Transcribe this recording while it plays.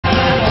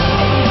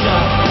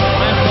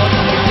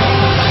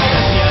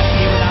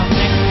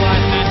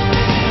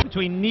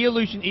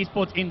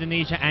NeoES.INA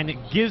Indonesia and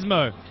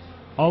GizMo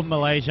of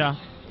Malaysia.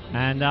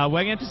 And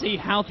we're going to see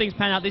how things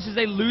pan out. This is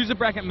a loser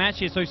bracket match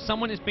here, so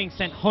someone is being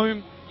sent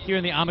home here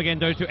in the Armaggeddon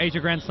Dota Asia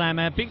Grand Slam.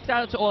 Big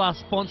shout out to all our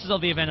sponsors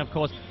of the event, of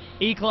course.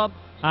 E-Club,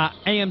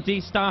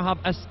 AMD,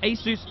 StarHub,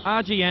 Asus,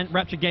 RGN,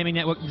 Rapture Gaming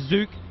Network,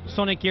 Zook,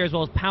 Sonic Gear, as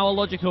well as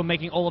PowerLogic, who are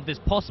making all of this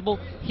possible.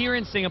 Here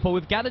in Singapore,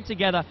 we've gathered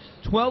together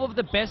 12 of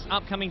the best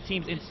upcoming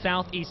teams in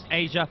Southeast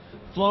Asia,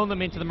 flown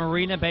them into the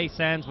Marina Bay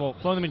Sands, well,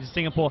 flown them into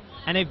Singapore,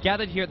 and they've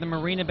gathered here at the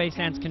Marina Bay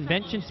Sands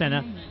Convention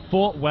Center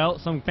for, well,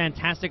 some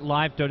fantastic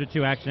live Dota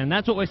 2 action. And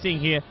that's what we're seeing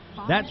here.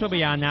 That's where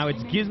we are now.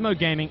 It's GizMo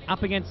Gaming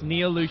up against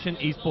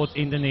NeoES.INA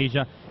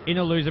Indonesia in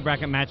a loser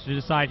bracket match to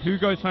decide who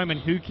goes home and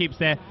who keeps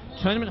their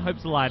tournament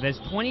hopes alive. There's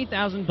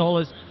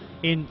 $20,000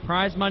 in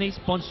prize money,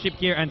 sponsorship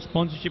gear, and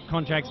sponsorship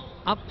contracts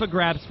up for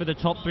grabs for the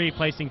top 3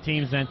 placing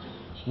teams. And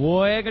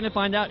we're going to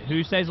find out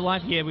who stays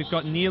alive here. We've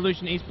got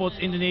NeoES.INA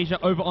Indonesia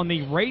over on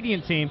the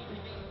Radiant team.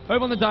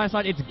 Over on the dire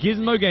side, it's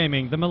GizMo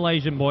Gaming, the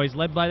Malaysian boys,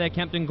 led by their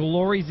captain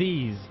Glory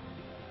Z's.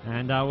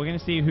 And we're going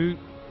to see who...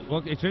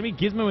 Well, it's going to be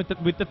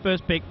GizMo with the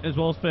first pick as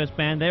well as first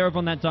ban. They're over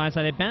on that dire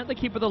side. They banned the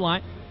Keeper of the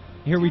Light.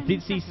 Here we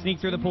did see sneak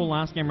through the pool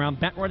last game round.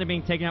 Batrider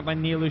being taken out by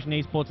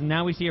NeoES.INA, and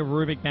now we see a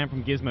Rubik ban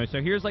from GizMo.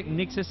 So here's like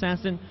Nyx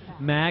Assassin,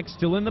 Mag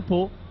still in the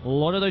pool. A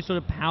lot of those sort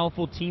of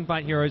powerful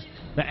teamfight heroes.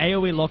 The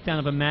AoE lockdown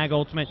of a Mag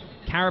ultimate.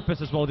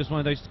 Carapace as well, just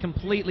one of those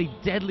completely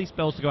deadly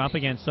spells to go up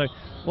against. So a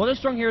lot of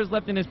strong heroes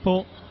left in this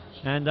pool,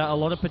 and a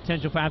lot of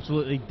potential for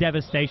absolutely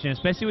devastation,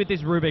 especially with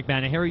this Rubik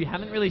ban. A hero you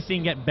haven't really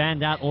seen get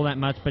banned out all that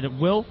much, but it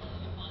will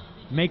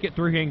make it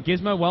through here. And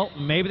GizMo, well,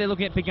 maybe they're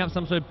looking at picking up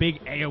some sort of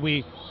big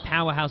AoE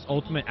powerhouse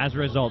ultimate as a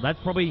result. That's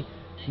probably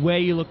where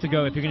you look to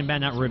go if you're going to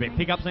ban out Rubik.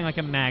 Pick up something like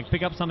a Mag.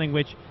 Pick up something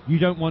which you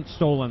don't want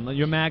stolen.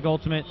 Your Mag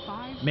ultimate,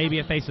 maybe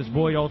a Faceless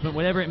Void ultimate,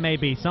 whatever it may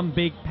be. Some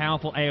big,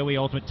 powerful AoE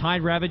ultimate.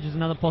 Tide Ravage is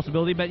another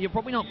possibility, but you're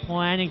probably not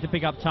planning to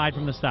pick up Tide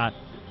from the start.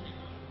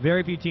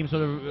 Very few teams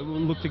sort of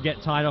look to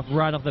get Tide off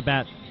right off the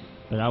bat.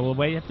 But I will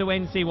have to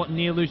wait and see what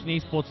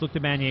NeoES.INA look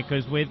to ban here,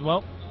 because with,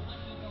 well,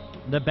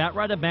 the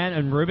Batrider ban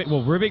and Rubik,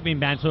 well, Rubik being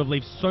banned sort of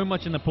leaves so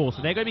much in the pool.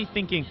 So they're going to be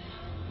thinking,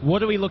 what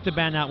do we look to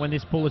ban out when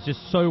this pool is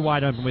just so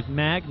wide open? With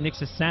Mag,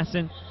 Nyx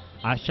Assassin,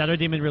 Shadow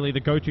Demon really the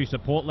go-to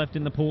support left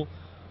in the pool.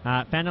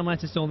 Phantom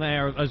Lance is still in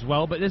there as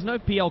well, but there's no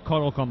PL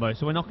Coddle combo,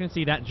 so we're not going to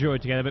see that duo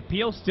together. But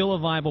PL's still a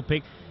viable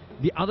pick.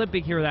 The other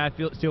big hero that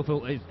I still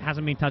feel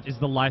hasn't been touched is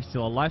the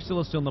Lifestealer.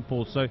 Lifestealer's still in the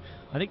pool, so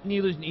I think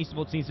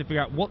NeoES.INA needs to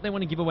figure out what they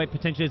want to give away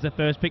potentially as the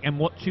first pick and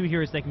what 2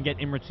 heroes they can get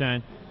in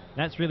return.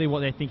 That's really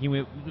what they're thinking.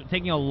 We're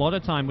taking a lot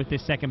of time with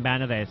this second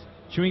ban of theirs,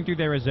 chewing through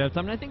their reserve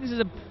time. And I think this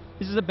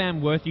is a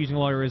ban worth using a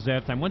lot of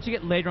reserve time. Once you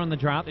get later on the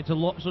draft, it's a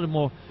lot sort of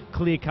more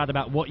clear-cut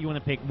about what you want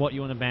to pick, what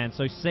you want to ban.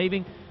 So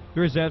saving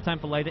the reserve time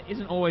for later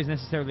isn't always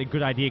necessarily a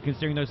good idea,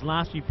 considering those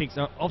last few picks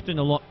are often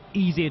a lot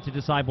easier to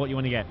decide what you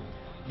want to get.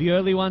 The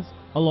early ones,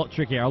 a lot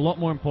trickier, a lot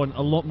more important,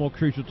 a lot more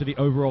crucial to the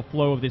overall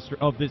flow of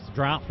this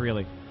draft,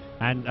 really.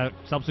 And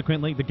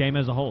subsequently, the game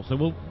as a whole.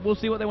 So we'll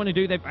see what they want to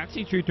do. They've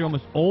actually chewed through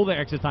almost all their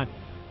extra time.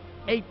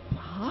 A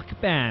Puck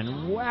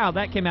ban. Wow,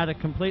 that came out of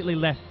completely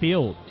left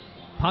field.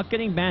 Puck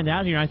getting banned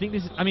out here. I think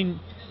this is, I mean,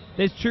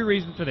 there's 2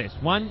 reasons for this.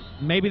 1,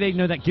 maybe they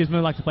know that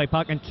GizMo likes to play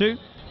Puck. And 2,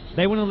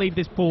 they want to leave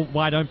this pool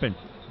wide open.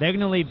 They're going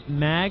to leave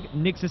Mag,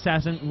 Nyx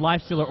Assassin,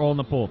 Lifestealer all in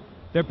the pool.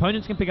 Their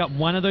opponents can pick up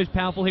one of those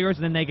powerful heroes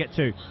and then they get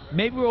 2.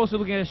 Maybe we're also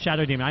looking at a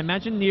Shadow Demon. I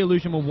imagine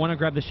NeoES.INA will want to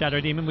grab the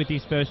Shadow Demon with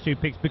these first 2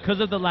 picks because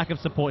of the lack of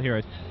support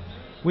heroes.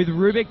 With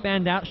Rubik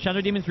banned out,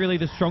 Shadow Demon's really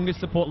the strongest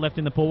support left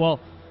in the pool. Well,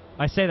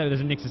 I say that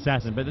there's a Nyx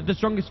Assassin, but the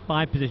strongest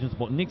 5-position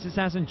support. Nyx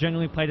Assassin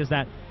generally played as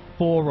that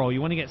 4 role.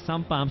 You want to get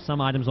some farm, some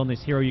items on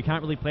this hero. You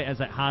can't really play it as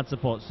that hard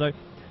support. So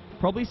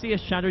probably see a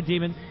Shadow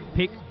Demon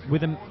pick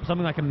with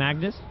something like a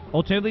Magnus.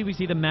 Alternatively, we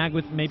see the Mag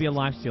with maybe a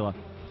Lifestealer.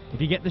 If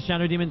you get the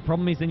Shadow Demon,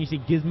 problem is then you see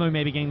GizMo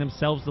maybe getting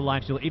themselves the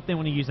Lifestealer if they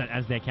want to use that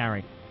as their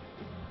carry.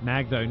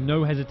 Mag though,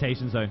 no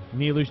hesitations though.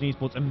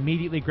 NeoES.INA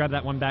immediately grab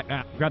that one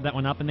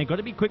up, and they've got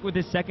to be quick with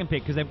this second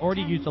pick because they've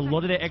already used a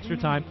lot of their extra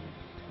time.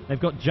 They've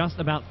got just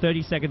about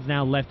 30 seconds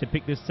now left to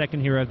pick this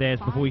second hero of theirs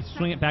before we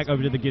swing it back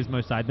over to the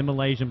GizMo side, the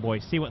Malaysian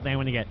boys. See what they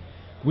want to get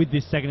with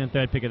this second and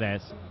third pick of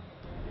theirs.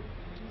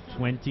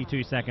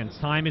 22 seconds.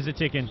 Time is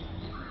a-ticking.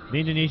 The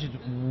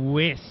Indonesians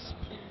Wisp.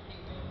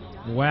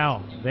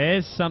 Wow,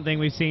 there's something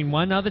we've seen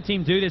one other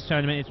team do this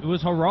tournament. It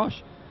was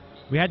Hirosh.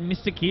 We had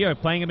Mr. Kyo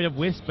playing a bit of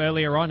Wisp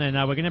earlier on, and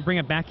we're going to bring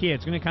it back here.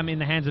 It's going to come in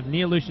the hands of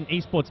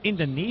NeoES.INA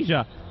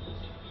Indonesia.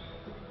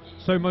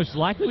 So most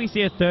likely we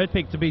see a third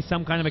pick to be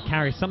some kind of a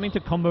carry, something to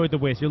combo with the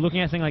Wisp. You're looking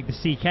at something like the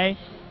CK,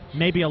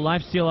 maybe a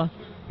Lifestealer,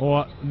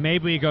 or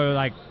maybe you go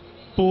like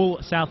full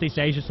Southeast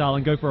Asia style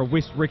and go for a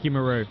Wisp Ricky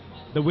Maru.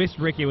 The Wisp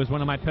Ricky was one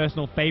of my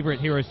personal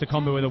favorite heroes to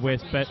combo with a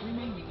Wisp, but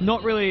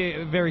not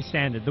really very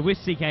standard. The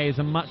Wisp CK is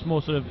a much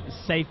more sort of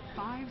safe,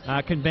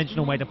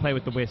 conventional way to play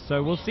with the Wisp.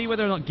 So we'll see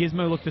whether or not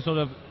GizMo look to sort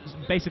of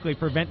basically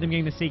prevent them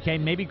getting the CK,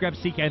 maybe grab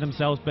CK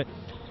themselves, but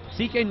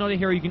CK not a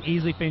hero you can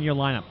easily fit in your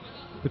lineup.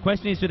 The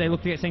question is, do they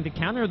look to get something to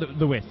counter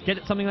the Wisp? Get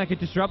it something like a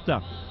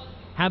Disruptor.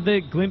 have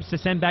the glimpse to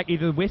send back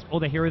either the Wisp or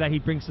the hero that he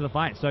brings to the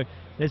fight. So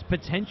there's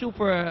potential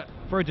for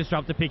a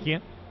disruptor pick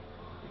here.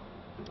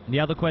 The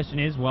other question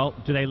is, well,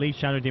 do they leave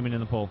Shadow Demon in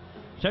the pool?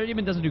 Shadow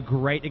Demon doesn't do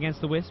great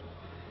against the Wisp.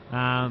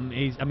 I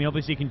mean,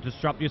 obviously you can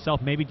disrupt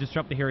yourself, maybe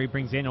disrupt the hero he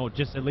brings in, or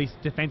just at least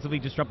defensively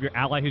disrupt your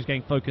ally who's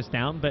getting focused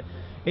down, but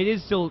it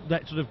is still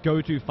that sort of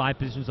go-to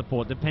 5-position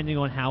support, depending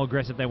on how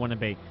aggressive they want to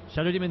be.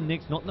 Shadow Demon and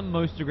Nyx, not the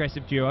most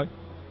aggressive duo.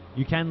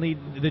 You can lead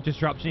the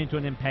disruption into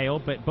an Impale,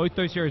 but both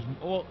those heroes,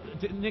 or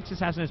Nyx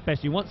Assassin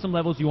especially, you want some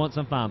levels, you want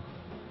some farm.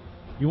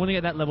 You want to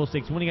get that level 6,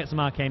 you want to get some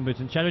arcane boots,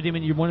 and Shadow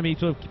Demon you want to be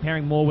sort of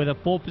pairing more with a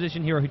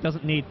 4-position hero who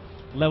doesn't need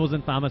levels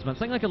and farm as much.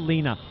 Something like a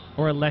Lina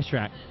or a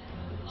Leshrac.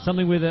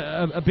 Something with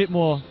a bit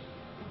more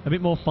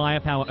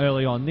firepower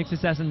early on. Nyx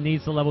Assassin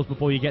needs the levels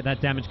before you get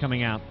that damage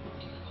coming out.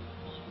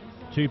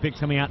 2 picks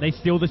coming out. They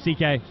steal the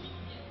CK.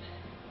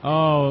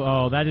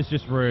 Oh, that is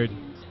just rude.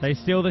 They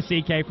steal the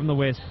CK from the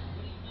Wisp.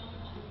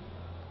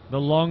 The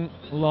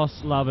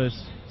long-lost lovers.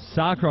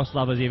 Star-crossed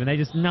lovers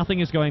even.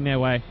 Nothing is going their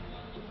way.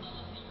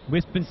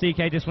 Wisp and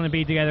CK just want to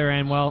be together,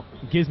 and, well,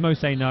 GizMo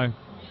say no.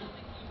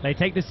 They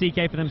take the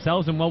CK for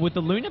themselves, and, well, with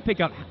the Luna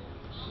pickup,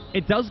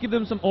 it does give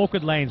them some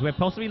awkward lanes. We're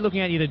possibly looking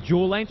at either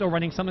dual lanes or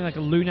running something like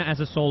a Luna as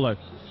a solo.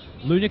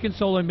 Luna can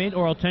solo mid,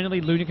 or alternatively,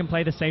 Luna can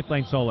play the safe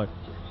lane solo.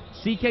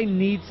 CK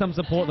needs some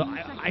support.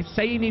 I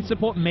say he needs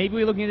support. Maybe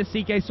we're looking at a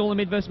CK solo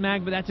mid versus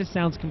Mag, but that just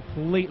sounds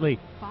completely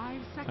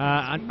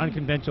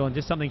unconventional and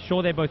just something.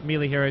 Sure, they're both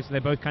melee heroes, so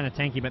they're both kind of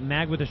tanky, but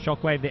Mag with a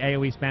Shockwave, the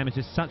AoE spam, is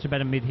just such a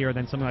better mid hero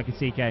than something like a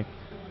CK.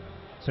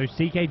 So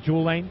CK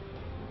dual lane.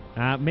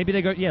 Maybe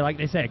they go, yeah, like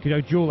they said, it could go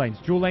dual lanes.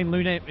 Dual lane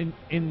Luna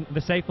in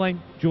the safe lane,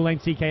 dual lane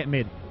CK at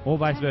mid, or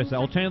vice versa.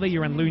 Alternatively,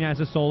 you run Luna as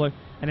a solo,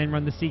 and then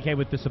run the CK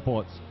with the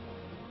supports.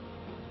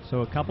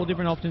 So a couple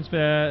different options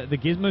for the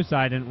GizMo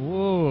side, and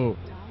whoa,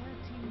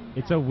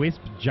 it's a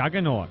Wisp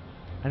Juggernaut.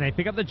 And they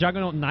pick up the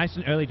Juggernaut nice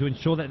and early to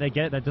ensure that they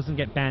get it, that doesn't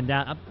get banned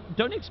out. I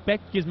don't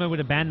expect GizMo would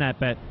have banned that,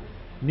 but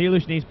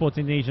NeoES.INA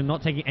Indonesia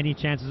not taking any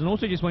chances, and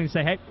also just wanting to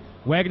say, hey,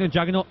 we're going to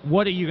Juggernaut,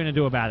 what are you going to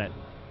do about it?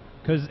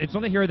 Because it's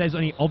not a hero there's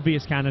any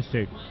obvious counters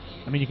to.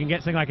 I mean, you can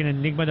get something like an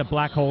Enigma to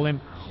black hole him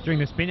during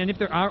the spin, and if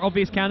there are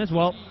obvious counters,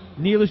 well,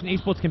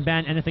 NeoES.INA can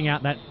ban anything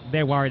out that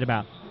they're worried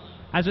about.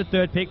 As a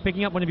third pick,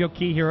 picking up one of your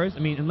key heroes, I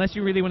mean, unless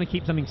you really want to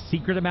keep something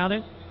secret about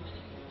it,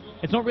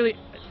 it's not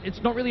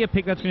really a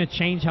pick that's going to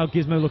change how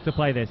GizMo look to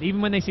play this.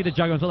 Even when they see the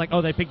Juggernaut, they're like,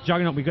 oh, they picked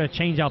Juggernaut, we've got to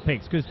change our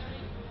picks. Because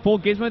for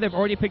GizMo, they've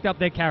already picked up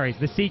their carries,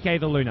 the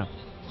CK, the Luna.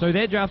 So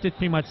their draft is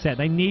pretty much set.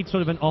 They need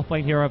sort of an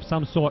off-lane hero of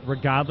some sort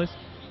regardless.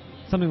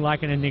 Something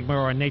like an Enigma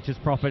or a Nature's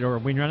Prophet or a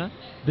Windrunner.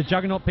 The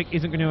Juggernaut pick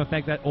isn't going to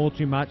affect that all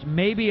too much.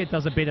 Maybe it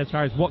does a bit as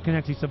far as what can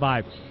actually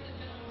survive.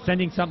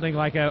 Sending something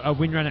like a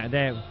Windrunner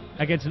there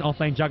against an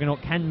off-lane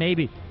Juggernaut can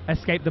maybe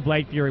escape the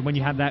Blade Fury when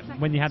you have that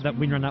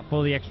Windrunner up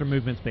for the extra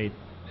movement speed.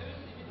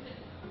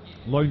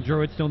 Lone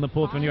Druid still in the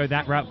pool if you want to go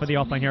that route for the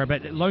offlane hero,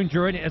 but Lone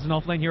Druid as an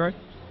offlane hero,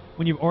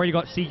 when you've already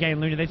got CK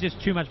and Luna, there's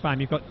just too much farm.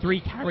 You've got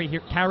 3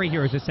 carry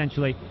heroes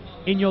essentially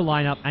in your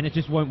lineup, and it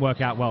just won't work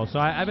out well. So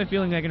I have a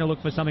feeling they're going to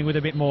look for something with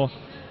a bit more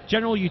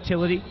general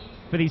utility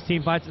for these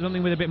team fights,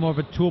 something with a bit more of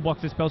a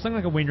toolbox to spell, something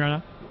like a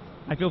Windrunner.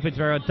 I feel fits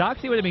very well.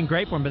 Darkseid would have been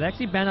great for them, but they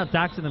actually banned out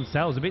Darkseid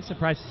themselves. A bit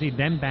surprised to see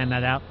them ban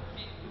that out.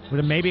 Would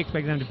have maybe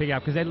expected them to pick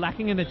out, because they're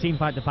lacking in the team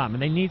fight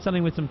department. They need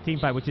something with some team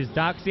fight, which is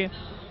Darkseid,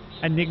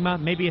 Enigma,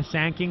 maybe a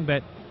Sand King,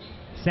 but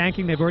Sand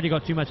King, they've already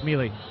got too much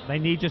melee. They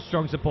need just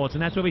strong supports,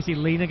 and that's where we see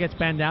Lina gets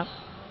banned out.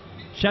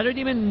 Shadow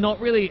Demon, not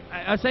really.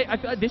 I feel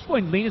at this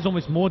point, Lina's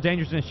almost more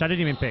dangerous than a Shadow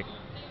Demon pick.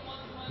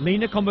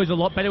 Lina combos a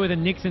lot better with a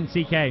Nyx and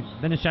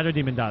CK than a Shadow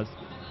Demon does.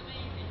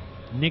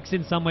 Nyx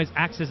in some ways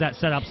acts as that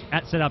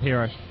setup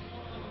hero.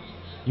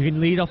 You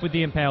can lead off with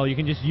the Impale, you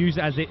can just use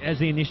it as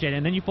the initiator,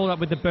 and then you follow up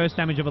with the burst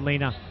damage of a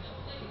Lina.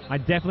 I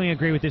definitely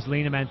agree with this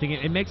Lina ban thing.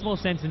 It makes more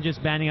sense than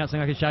just banning out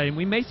something like a Shadow Demon.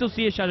 We may still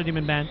see a Shadow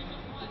Demon ban.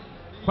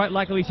 Quite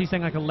likely we see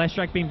something like a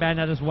Leshrac being banned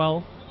out as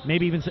well.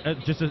 Maybe even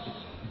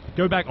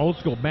go back old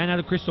school, ban out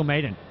of Crystal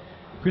Maiden.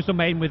 Crystal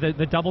Maiden with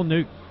the double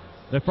nuke,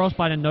 the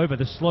Frostbite and Nova,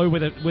 the slow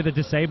with a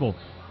disable.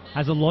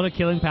 Has a lot of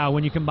killing power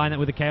when you combine that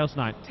with the Chaos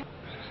Knight.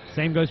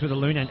 Same goes with the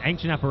Luna and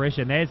Ancient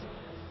Apparition.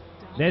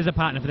 There's a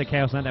partner for the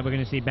Chaos Knight that we're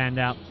going to see banned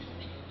out.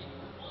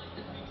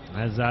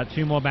 As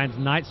 2 more bans.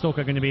 Night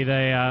Stalker going to be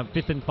the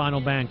 5th and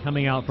final ban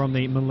coming out from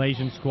the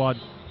Malaysian squad.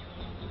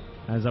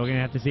 As we're going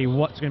to have to see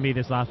what's going to be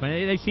this last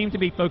ban. They seem to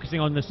be focusing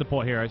on the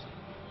support heroes.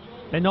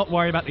 They're not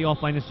worried about the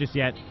offlaners just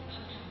yet.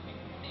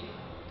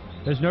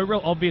 There's no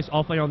real obvious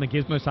offlaner on the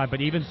GizMo side,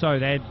 but even so,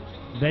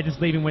 they're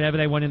just leaving whatever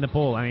they want in the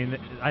pool. I mean,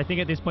 I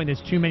think at this point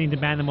there's too many to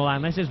ban them all out,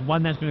 unless there's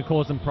one that's going to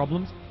cause them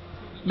problems.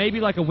 Maybe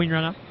like a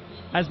Windrunner.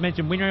 As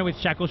mentioned, Windrunner with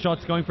Shackle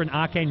Shots going for an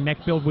Arcane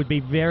mech build would be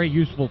very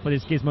useful for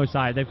this GizMo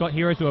side. They've got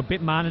heroes who are a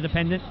bit mana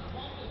dependent,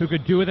 who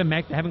could do with a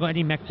mech. They haven't got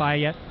any mech fire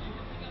yet.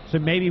 So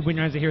maybe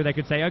Windrunner's a hero they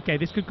could say, okay,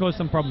 this could cause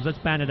some problems, let's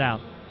ban it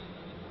out.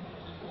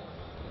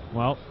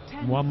 Well,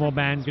 one more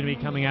ban's going to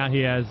be coming out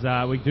here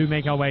as we do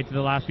make our way to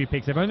the last few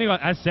picks. They've only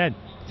got, as said,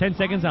 10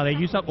 seconds now. They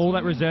used up all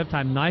that reserve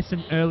time nice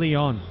and early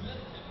on.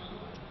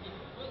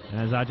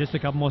 As just a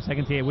couple more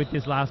seconds here with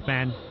this last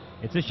ban.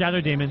 It's a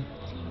Shadow Demon.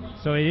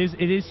 So it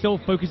is still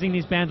focusing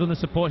these bans on the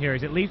support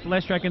heroes. It leaves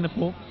Leshrac in the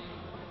pool.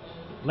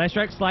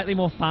 Leshrac slightly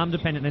more farm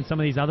dependent than some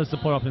of these other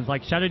support options,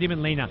 like Shadow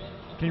Demon Lina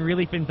can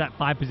really fit that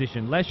 5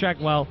 position. Leshrac,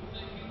 well,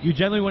 you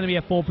generally want to be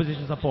a 4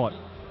 position support.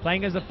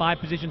 Playing as a 5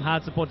 position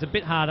hard support is a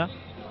bit harder.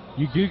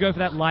 You do go for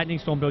that Lightning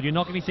Storm build. You're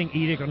not going to be seeing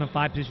Edict on a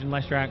 5 position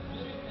Leshrac.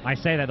 I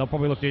say that, they'll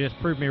probably look to just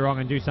prove me wrong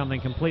and do something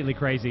completely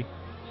crazy.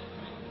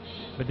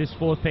 But this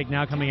 4th pick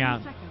now coming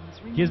out.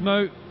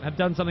 GizMo have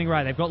done something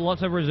right. They've got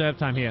lots of reserve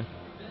time here.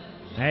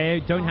 They're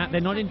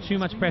not in too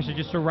much pressure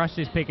just to rush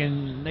this pick,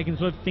 and they can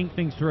sort of think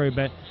things through,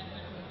 but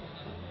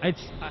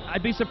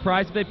I'd be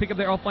surprised if they pick up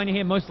their offlaner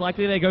here. Most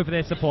likely they go for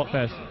their support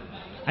first.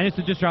 And it's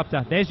the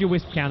Disruptor. There's your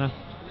Wisp counter.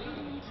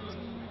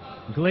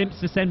 Glimpse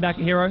to send back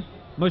a hero.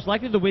 Most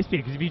likely the Wisp here,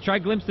 because if you try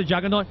Glimpse the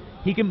Juggernaut,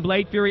 he can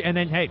Blade Fury, and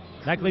then, hey,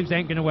 that Glimpse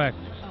ain't going to work.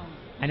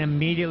 And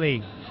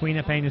immediately, Queen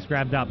of Pain is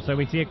grabbed up. So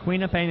we see a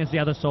Queen of Pain as the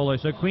other solo.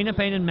 So Queen of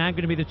Pain and Mag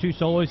going to be the 2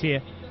 solos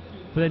here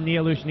for the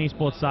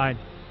NeoES.INA side.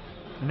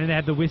 And then they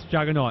have the Wisp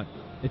Juggernaut.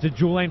 It's a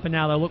dual lane for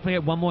now. They'll look to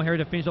get one more hero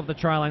to finish off the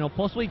tri-lane, or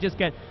possibly just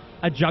get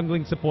a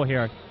jungling support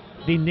hero.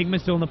 The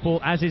Enigma's still in the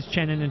pool, as is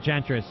Chen and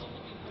Enchantress.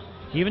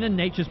 Even a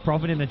Nature's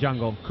Prophet in the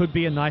jungle could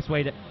be a nice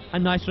way to, a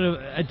nice sort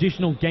of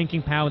additional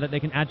ganking power that they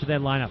can add to their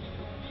lineup.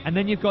 And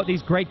then you've got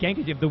these great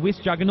gankers. You have the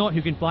Wisp Juggernaut,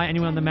 who can fly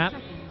anywhere on the map.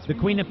 The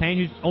Queen of Pain,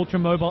 who's ultra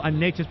mobile, and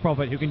Nature's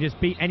Prophet, who can just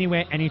be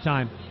anywhere,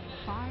 anytime.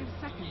 5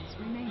 seconds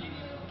remaining.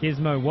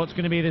 GizMo, what's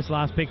going to be this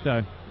last pick,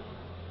 though?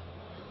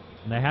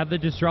 They have the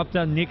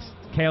Disruptor, Nyx,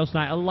 Chaos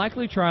Knight, a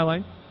likely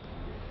tri-lane.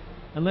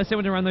 Unless they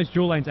want to run those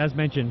dual lanes, as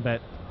mentioned,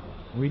 but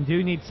we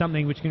do need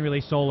something which can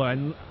really solo.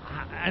 And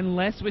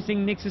unless we're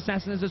seeing Nyx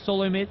Assassin as a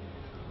solo mid,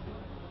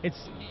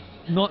 it's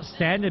not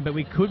standard, but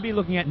we could be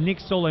looking at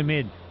Nyx solo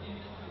mid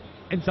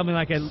and something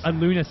like a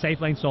Luna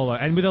safe lane solo.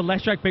 And with a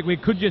Leshrac pick, we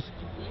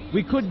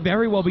could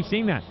very well be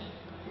seeing that.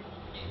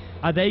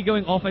 Are they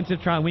going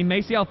offensive tri-lane? We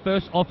may see our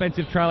first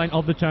offensive tri-lane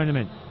of the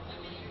tournament.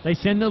 They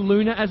send the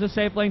Luna as a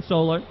safe lane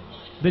solo,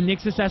 the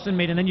Nyx Assassin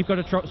mid, and then you've got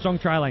a strong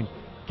tri-lane.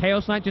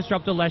 Chaos Knight,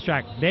 Disruptor,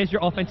 Leshrac. There's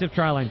your offensive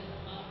tri-lane.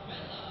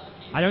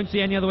 I don't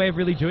see any other way of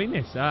really doing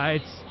this.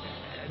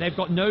 They've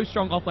got no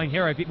strong offlane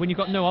hero. When you've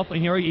got no offlane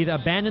hero, you either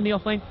abandon the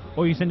offlane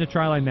or you send a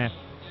tri-lane there.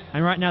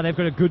 And right now they've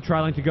got a good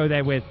tri-lane to go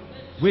there with.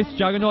 Wisp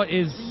Juggernaut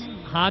is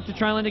hard to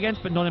tri-lane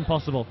against, but not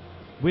impossible.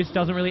 Wisp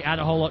doesn't really add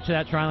a whole lot to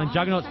that tri-lane.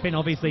 Juggernaut's been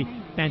obviously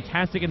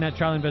fantastic in that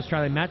tri-lane versus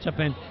tri-lane matchup,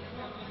 and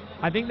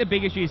I think the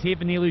big issue is here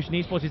for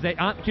NeoES.INA is there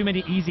aren't too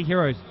many easy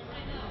heroes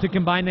to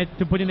combine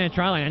to put in their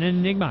tri-lane. And an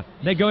Enigma,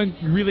 they're going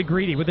really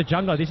greedy with the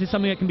jungler. This is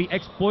something that can be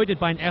exploited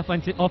by an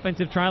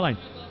offensive tri-lane.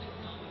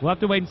 We'll have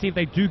to wait and see if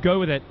they do go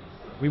with it.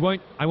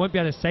 I won't be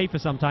able to say for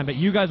some time, but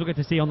you guys will get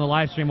to see on the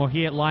live stream or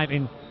hear it live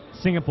in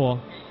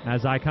Singapore,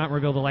 as I can't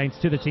reveal the lanes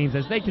to the teams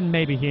as they can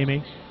maybe hear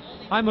me.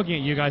 I'm looking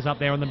at you guys up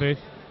there on the booth.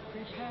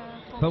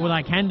 But what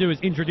I can do is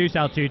introduce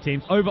our 2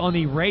 teams. Over on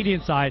the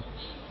Radiant side,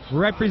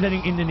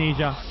 representing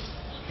Indonesia,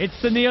 it's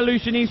the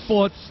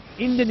NeoES.INA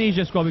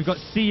Indonesia squad. We've got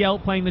CL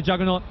playing the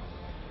Juggernaut,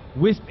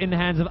 Wisp in the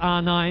hands of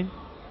R9,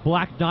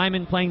 Black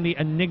Diamond playing the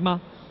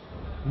Enigma,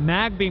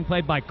 Mag being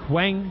played by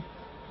Quang,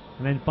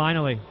 and then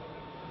finally,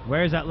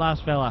 where is that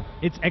last fella?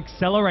 It's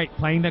Accelerate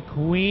playing the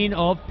Queen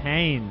of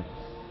Pain.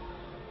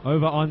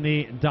 Over on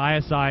the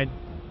Dire side,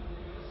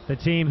 the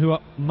team who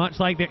are much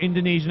like their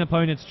Indonesian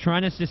opponents,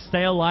 trying to just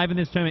stay alive in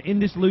this tournament, in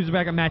this loser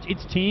bracket match.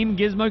 It's Team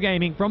GizMo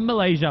Gaming from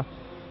Malaysia.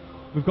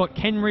 We've got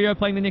Ken Rio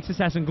playing the Nyx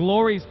Assassin,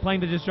 Glories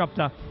playing the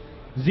Disruptor,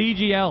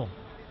 ZGL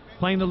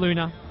playing the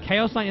Luna,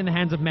 Chaos Knight in the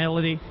hands of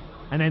Melody,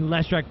 and then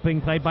Leshrac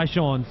being played by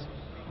Shawns.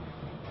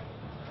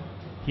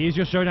 Here's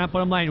your showdown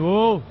bottom lane.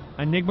 Whoa!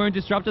 Enigma and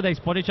Disruptor, they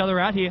spot each other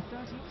out here.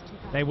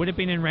 They would have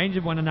been in range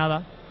of one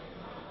another.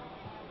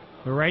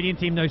 The Radiant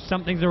team knows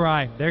something's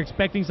awry. They're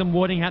expecting some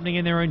warding happening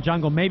in their own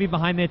jungle, maybe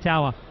behind their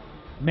tower.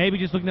 Maybe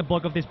just looking to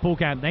block off this pool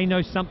camp. They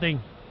know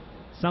something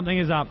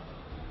is up.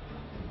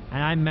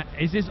 And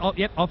is this,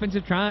 yep,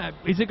 offensive try?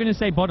 Is it going to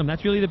stay bottom?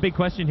 That's really the big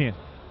question here.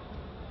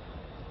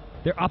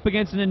 They're up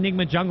against an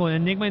Enigma jungle, and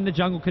Enigma in the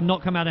jungle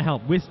cannot come out and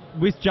help. Wisp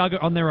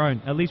Jugger on their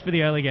own, at least for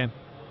the early game.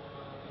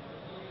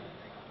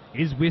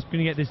 Is Wisp going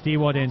to get this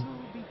D-Ward in?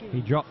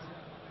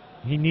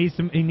 He needs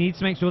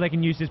to make sure they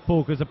can use this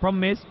pool, because the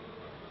problem is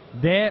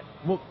their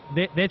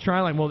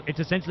tri-lane, well, it's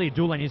essentially a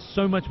dual lane, is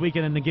so much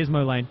weaker than the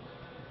GizMo lane.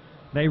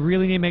 They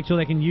really need to make sure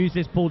they can use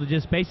this pool to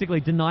just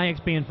basically deny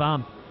XP and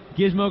farm.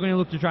 GizMo are going to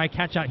look to try and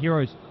catch out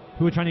heroes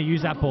who are trying to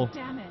use that pool.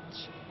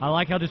 I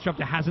like how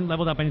Disruptor hasn't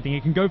leveled up anything. He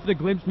can go for the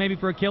Glimpse maybe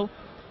for a kill.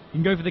 He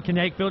can go for the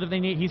Kinetic Field if they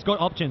need. He's got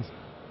options.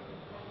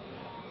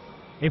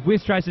 If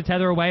Wisp tries to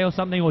tether away or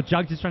something, or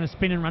Jugs is trying to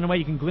spin and run away,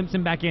 you can glimpse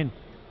him back in.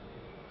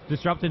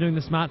 Disruptor doing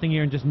the smart thing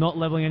here and just not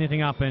leveling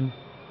anything up. And,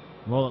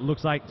 well, it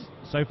looks like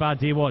so far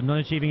D-Ward not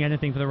achieving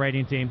anything for the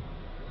Radiant team.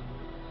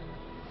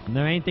 And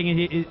the main thing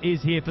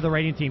is here for the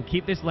Radiant team.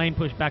 Keep this lane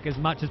push back as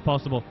much as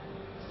possible.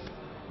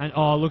 And,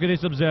 oh, look at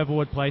this Observer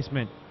Ward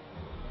placement.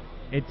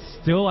 It's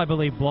still, I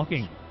believe,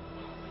 blocking.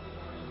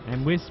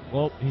 And Wisp,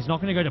 well, he's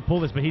not going to go to pull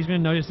this, but he's going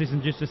to notice this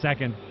in just a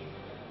second.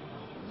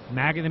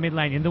 Mag in the mid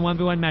lane in the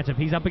 1v1 matchup.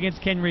 He's up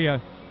against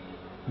Kenryo.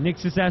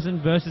 Nyx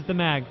Assassin versus the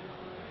Mag.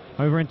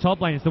 Over in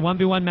top lane, it's the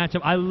 1v1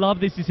 matchup. I love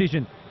this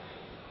decision.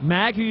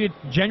 Mag, who you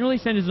generally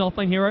send as an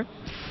offlane hero,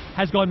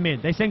 has gone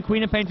mid. They send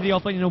Queen of Pain to the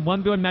offlane in a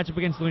 1v1 matchup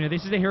against Luna.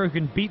 This is a hero who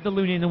can beat the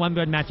Luna in the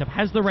 1v1 matchup.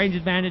 Has the range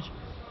advantage.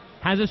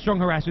 Has a strong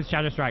harass with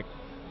Shadow Strike.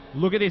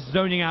 Look at this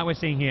zoning out we're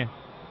seeing here.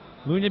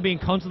 Luna being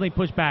constantly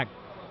pushed back.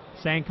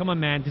 Saying, come on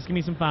man, just give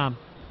me some farm.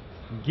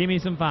 Give me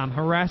some farm.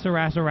 Harass,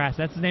 harass, harass.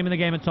 That's the name of the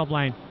game at top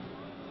lane.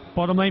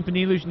 Bottom lane for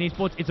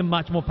NeoES.INA, it's a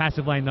much more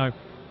passive lane though.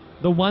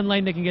 The one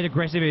lane that can get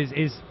aggressive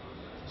is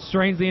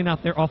strangely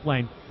enough, their off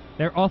lane.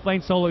 Their off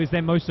lane solo is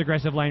their most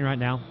aggressive lane right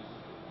now.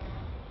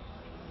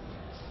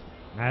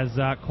 As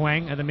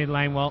Kwang at the mid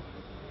lane, well,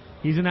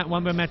 he's in that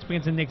 1v1 match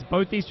against the Nyx.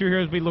 Both these two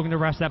heroes will be looking to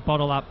rush that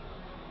bottle up.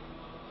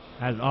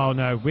 As, oh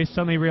no, Wisp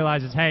suddenly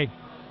realizes, hey,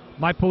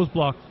 my pool's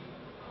blocked.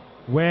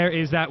 Where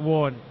is that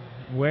ward?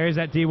 Where is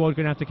that D ward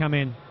going to have to come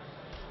in?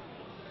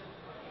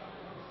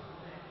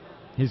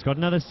 He's got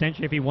another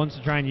sentry if he wants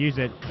to try and use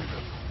it.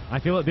 I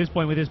feel at this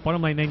point with this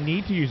bottom lane, they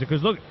need to use it.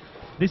 Because look,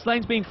 this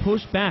lane's being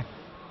pushed back.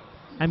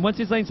 And once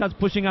this lane starts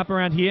pushing up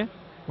around here,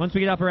 once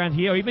we get up around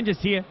here, or even just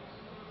here,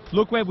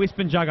 look where Wisp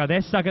and Jug are.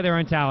 They're stuck at their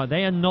own tower.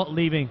 They are not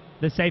leaving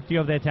the safety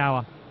of their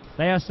tower.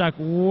 They are stuck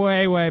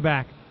way, way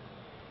back.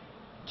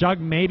 Jug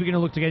may be going to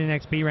look to get an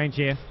XP range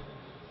here.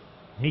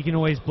 He can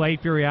always Blade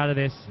Fury out of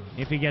this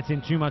if he gets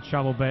in too much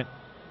trouble, but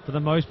for the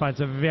most part,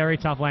 it's a very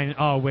tough lane.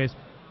 Oh, Wisp.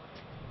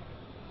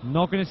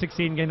 Not going to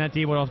succeed in getting that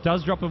D ward off.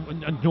 Does drop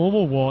a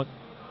normal ward,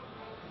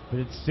 but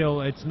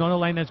it's not a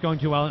lane that's going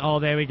too well. Oh,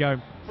 there we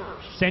go.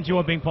 Sentry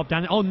ward being popped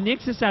down. Oh,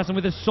 Nyx Assassin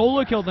with a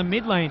solo kill at the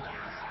mid lane.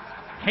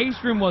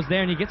 Haste Room was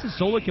there, and he gets a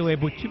solo kill here,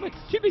 but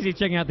too busy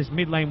checking out this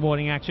mid lane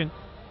warding action.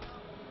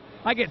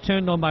 I get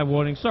turned on by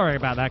warding. Sorry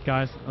about that,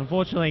 guys.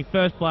 Unfortunately,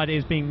 First Blood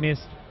is being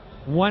missed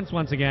once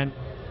again.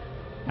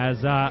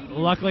 As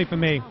luckily for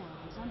me,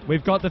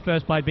 we've got the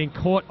First Blood being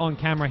caught on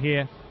camera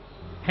here.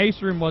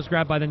 Haste Room was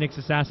grabbed by the Nyx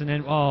Assassin,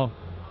 and oh,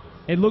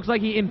 it looks like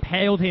he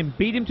impaled him,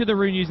 beat him to the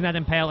rune using that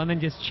impale, and then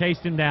just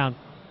chased him down.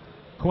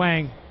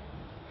 Kwang,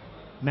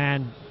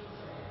 man,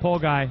 poor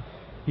guy.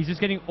 He's just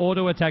getting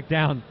auto attacked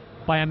down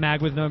by a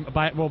mag with no,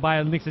 by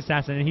a Nyx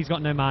Assassin, and he's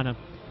got no mana.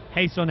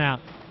 Haste on out.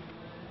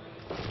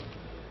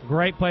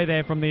 Great play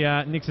there from the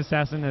Nyx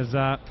Assassin as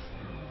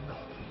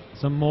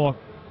some more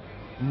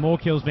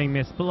kills being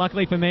missed. But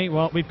luckily for me,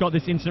 well, we've got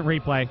this instant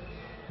replay.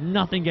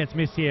 Nothing gets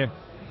missed here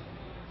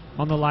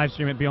on the live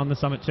stream at Beyond the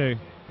Summit 2.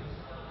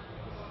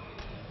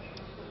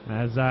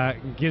 As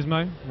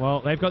GizMo,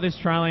 well, they've got this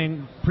trial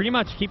lane pretty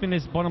much keeping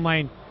this bottom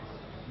lane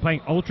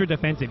playing ultra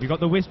defensive. You've got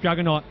the Wisp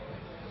Juggernaut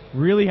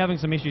really having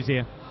some issues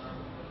here.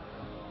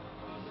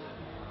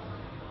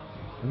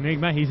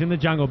 Enigma, he's in the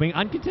jungle, being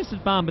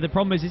uncontested farm, but the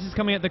problem is this is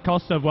coming at the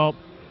cost of, well,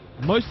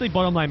 mostly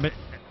bottom lane, but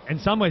in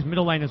some ways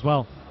middle lane as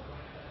well.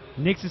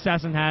 Nyx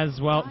Assassin has,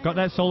 well, got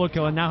that solo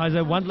kill and now has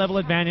a 1 level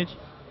advantage.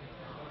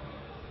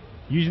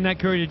 Using that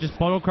courier to just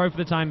bottle crow for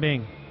the time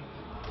being.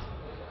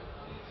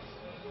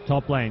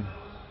 Top lane.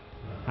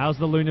 How's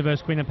the Luna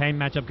versus Queen of Pain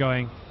matchup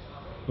going?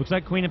 Looks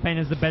like Queen of Pain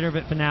is the better of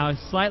it for now.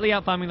 Slightly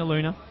out farming the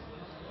Luna.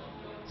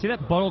 See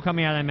that bottle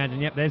coming out, I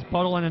imagine. Yep, there's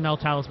bottle and a null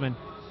talisman.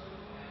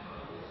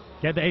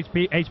 Get the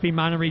HP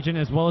mana regen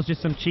as well as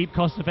just some cheap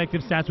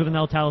cost-effective stats with a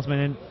null talisman.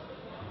 And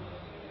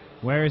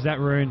where is that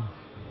rune?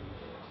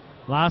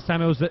 Last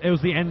time it was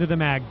the end of the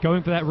mag.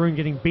 Going for that rune,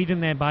 getting beaten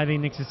there by the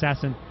Nyx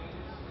Assassin.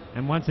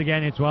 And once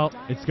again, it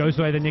goes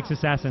away the Nyx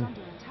Assassin.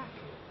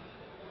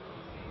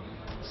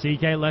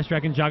 CK,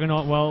 Leshrac, and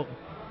Juggernaut, well,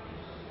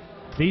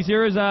 these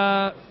heroes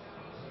are...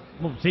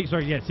 Well, CK,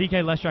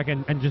 Leshrac,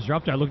 and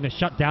Disruptor are looking to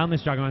shut down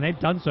this Juggernaut, and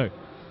they've done so.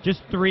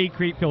 Just 3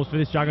 creep kills for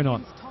this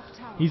Juggernaut.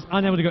 He's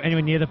unable to go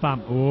anywhere near the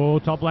farm. Oh,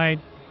 top lane.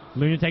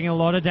 Luna taking a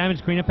lot of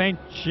damage. Queen of Pain.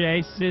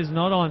 Chase is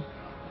not on.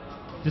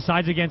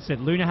 Decides against it.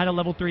 Luna had a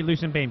level 3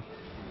 Lucent Beam.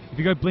 If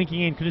you go blinking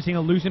in, could have seen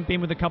a Lucent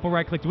Beam with a couple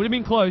right clicks. It would have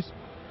been close.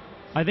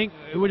 I think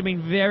it would have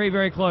been very,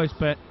 very close,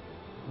 but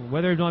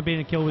whether or not being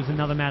a kill was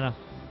another matter.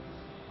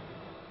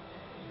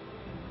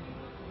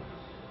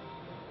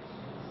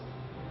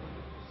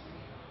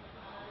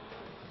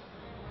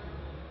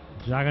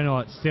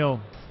 Juggernaut still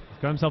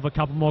got himself a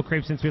couple more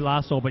creeps since we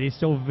last saw, but he's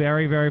still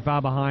very, very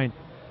far behind.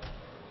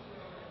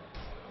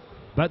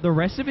 But the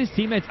rest of his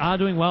teammates are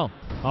doing well.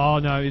 Oh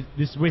no,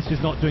 this Wisp is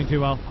not doing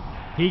too well.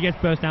 He gets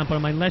burst down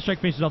bottom lane.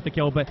 Leshrac finishes off the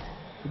kill, but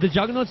the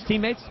Juggernaut's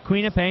teammates,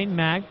 Queen of Pain,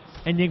 Mag,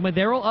 Enigma,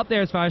 they're all up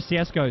there as far as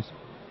CS goes.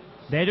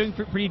 They're doing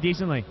pretty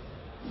decently.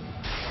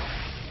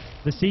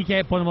 The CK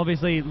at bottom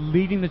obviously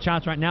leading the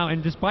charts right now,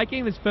 and despite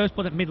getting this first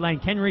blood at mid lane,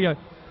 Kenryo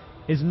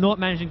is not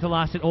managing to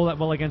last it all that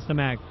well against the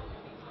Mag.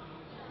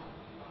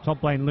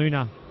 Top lane,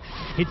 Luna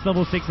hits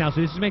level 6 now,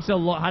 so this makes it a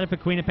lot harder for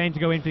Queen of Pain to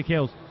go in for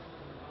kills.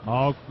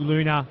 Oh,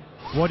 Luna,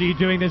 what are you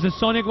doing? There's a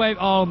Sonic Wave.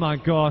 Oh my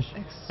gosh.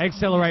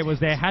 Accelerate was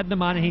there. Had the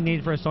mana he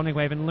needed for a Sonic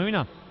Wave, and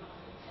Luna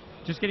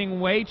just getting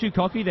way too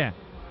cocky there.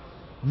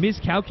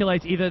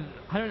 Miscalculates either,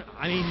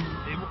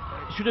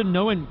 should have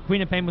known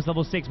Queen of Pain was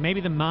level 6. Maybe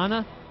the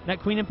mana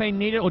that Queen of Pain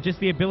needed, or just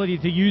the ability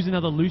to use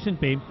another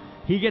Lucent Beam.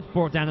 He gets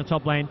brought down to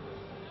top lane.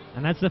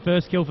 And that's the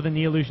first kill for the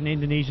NeoES.INA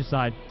Indonesia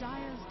side.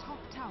 Dire's top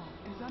tower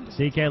is under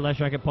CK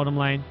Leshrac at bottom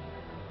lane.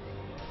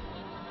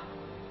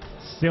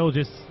 Still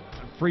just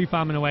free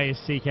farming away is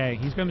CK.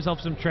 He's got himself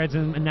some treads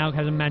and now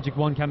has a magic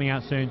wand coming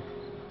out soon.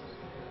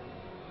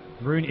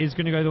 Rune is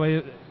going to go the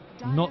way,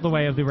 not the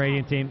way of the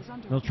Radiant team.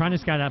 They're trying to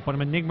scout out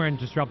bottom. Enigma and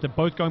Disruptor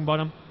both going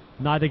bottom.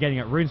 Neither getting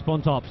it. Rune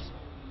spawn tops.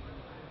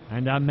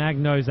 And Mag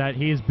knows that.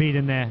 He is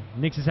beaten there.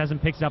 Nixus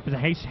hasn't picked it up as a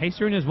haste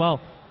rune as well.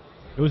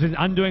 It was an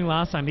undoing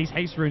last time. These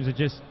haste runes are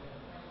just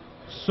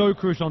so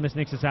crucial on this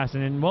Nyx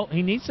Assassin. And, well,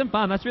 he needs some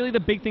farm. That's really the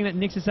big thing that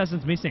Nyx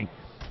Assassin's missing.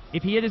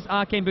 If he had his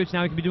arcane boots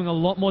now, he could be doing a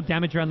lot more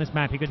damage around this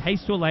map. He could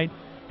haste to a lane,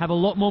 have a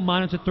lot more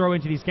mana to throw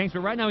into these ganks. But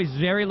right now, he's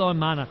very low in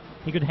mana.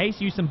 He could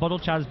haste, use some bottle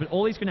charges, but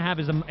all he's going to have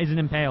is an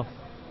impale.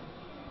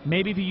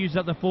 Maybe if he uses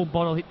up the full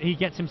bottle, he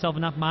gets himself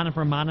enough mana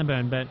for a mana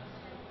burn. But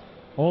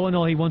all in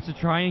all, he wants to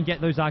try and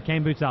get those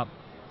arcane boots up.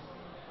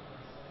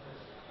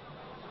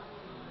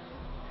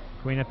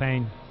 Queen of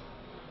Pain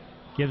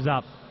gives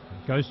up.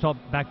 Goes top,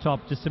 back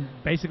top, just to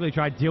basically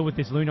try to deal with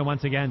this Luna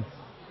once again.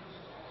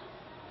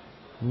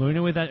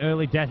 Luna with that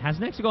early death.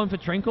 Hasn't actually gone for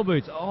Tranquil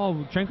Boots.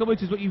 Oh, Tranquil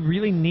Boots is what you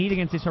really need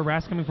against this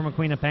harass coming from a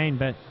Queen of Pain,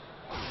 but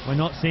we're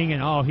not seeing it.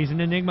 Oh, he's an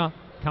Enigma.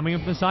 Coming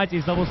up from the sides.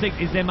 He's level 6.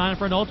 Is there mana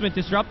for an ultimate?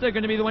 Disruptor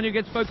going to be the one who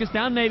gets focused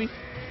down, maybe.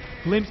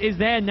 Glimpse is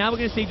there. Now we're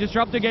going to see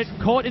Disruptor get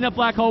caught in a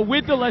black hole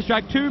with the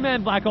Leshrac.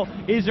 Two-man black hole.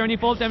 Is there any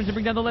false damage to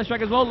bring down the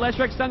Leshrac as well?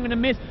 Leshrac's stun going to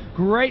miss.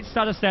 Great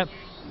stutter step.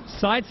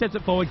 Side steps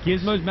it forward.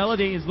 GizMo's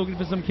Melody is looking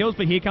for some kills,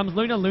 but here comes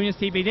Luna. Luna's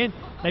TP'd in.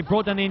 They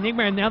brought down the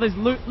Enigma, and now there's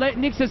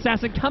Nyx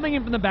Assassin coming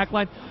in from the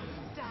backline.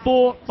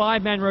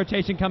 4-5-man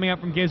rotation coming up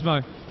from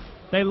GizMo.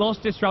 They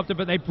lost Disruptor,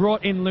 but they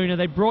brought in Luna.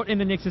 They brought in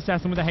the Nyx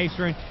Assassin with a haste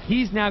rune.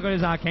 He's now got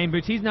his arcane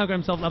boots. He's now got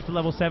himself up to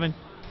level 7.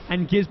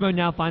 And GizMo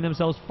now find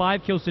themselves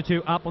 5 kills to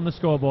 2 up on the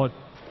scoreboard.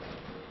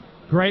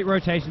 Great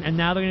rotation, and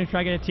now they're going to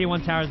try to get a tier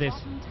 1 tower of this.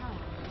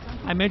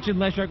 I mentioned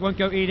Leshrac won't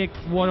go Edict.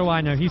 What do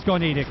I know? He's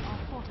gone Edict.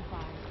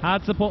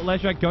 Hard support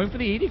Leshrac going for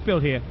the Edict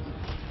build here.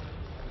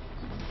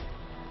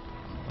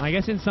 I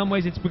guess in some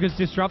ways it's because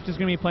Disruptor's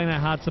going to be playing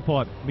that hard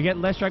support. We get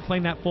Leshrac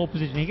playing that 4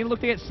 position. He can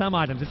look to get some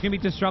items. It's going to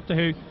be Disruptor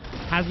who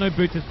has no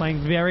boots, is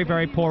playing very,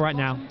 very poor right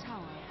now.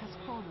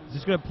 He's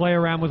just going to play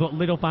around with what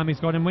little farm he's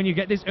got. And when you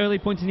get this early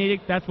points in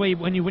Edict, that's where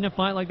when you win a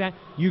fight like that,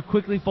 you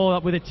quickly follow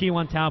up with a tier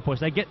 1 tower push.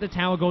 They get the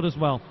tower gold as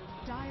well.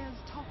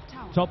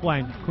 Top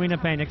lane, Queen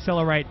of Pain,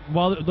 accelerate.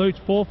 While those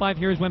 4 or 5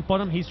 heroes went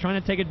bottom, he's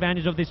trying to take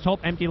advantage of this top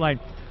empty lane.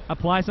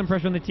 Apply some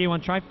pressure on the tier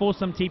 1, try force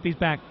some TPs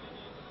back.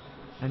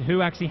 And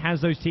who actually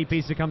has those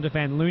TPs to come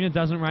defend? Luna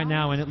doesn't right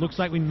now, and it looks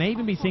like we may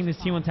even be seeing this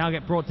tier 1 tower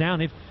get brought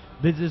down if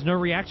there's no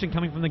reaction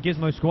coming from the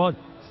GizMo squad.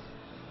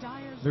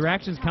 The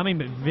reaction's coming,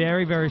 but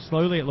very, very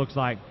slowly it looks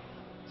like.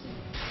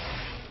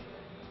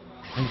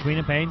 And Queen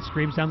of Pain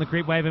screams down the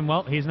creep wave, and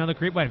well, here's another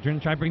creep wave. Trying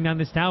to try to bring down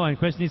this tower, and the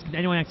question is, can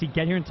anyone actually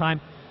get here in time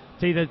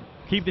to either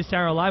keep this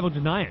tower alive or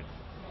deny it?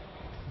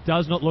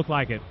 Does not look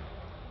like it.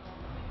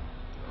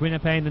 Queen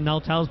of Pain, the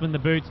Null Talisman, the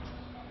boots.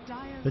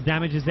 The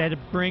damage is there to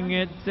bring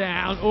it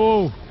down.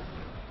 Oh,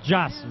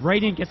 just.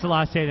 Radiant gets the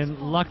last hit, and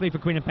luckily for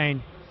Queen of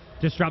Pain,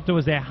 Disruptor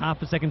was there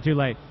half a second too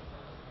late.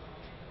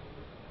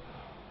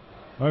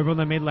 Over on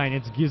the mid lane,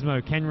 it's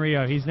GizMo, Ken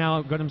Rio. He's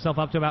now got himself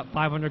up to about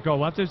 500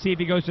 gold. We'll have to see if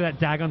he goes to that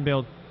Dagon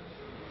build.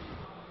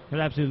 I'd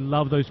absolutely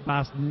love those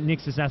fast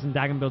Nyx Assassin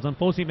Dagon builds.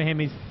 Unfortunately for him,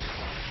 he's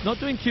not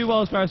doing too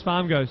well as far as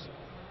farm goes.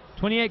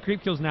 28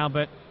 creep kills now,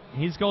 but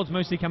his gold's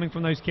mostly coming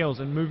from those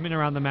kills and movement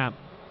around the map.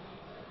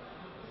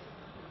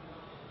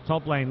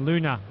 Top lane,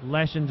 Luna,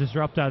 Lesh, and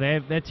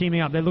Disruptor. They're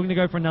teaming up. They're looking to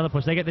go for another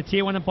push. They get the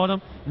tier 1 at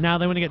bottom. Now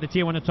they want to get the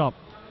tier 1 at top.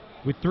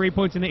 With 3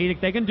 points in the Edict,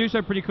 they can do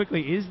so pretty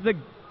quickly. The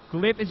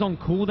glyph is on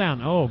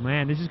cooldown. Oh,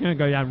 man, this is going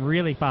to go down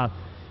really fast.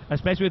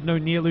 Especially with no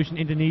NeoES.INA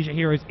Indonesia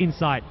heroes in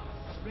sight.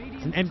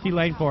 It's an empty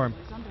lane for him.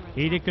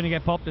 Edict going to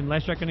get popped, and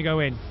Leshrac going to go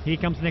in. Here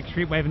comes the next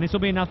creep wave, and this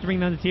will be enough to bring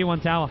down the tier 1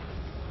 tower.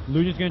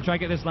 Luna's going to try to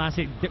get this last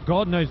hit.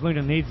 God knows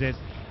Luna needs this.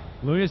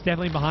 Luna's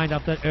definitely behind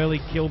after that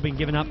early kill being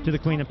given up to the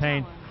Queen of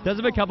Pain. Does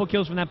have a couple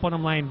kills from that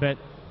bottom lane, but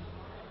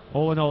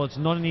all in all, it's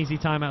not an easy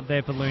time out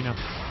there for Luna.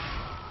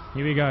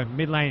 Here we go,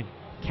 mid lane.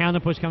 Counter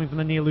push coming from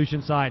the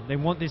NeoES.INA side. They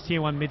want this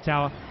tier 1 mid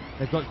tower.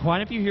 They've got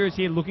quite a few heroes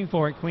here looking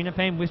for it. Queen of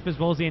Pain, Wisp as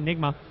well as the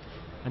Enigma.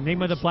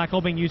 Enigma, the black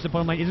hole being used at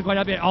bottom lane, isn't quite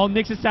up yet. Oh,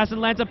 Nyx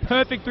Assassin lands a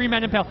perfect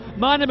 3-man impale.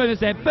 Mana mode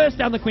is there, burst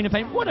down the Queen of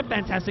Pain. What a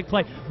fantastic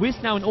play.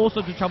 Wisp now in all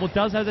sorts of trouble.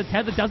 Does have a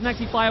tether, doesn't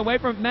actually fly away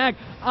from it. Mag,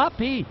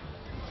 RP.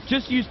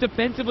 Just used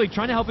defensively,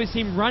 trying to help his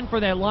team run for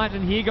their lives,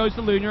 and here goes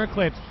the Lunar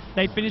Eclipse.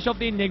 They finish off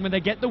the Enigma,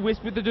 they get the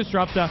Wisp with the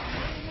Disruptor.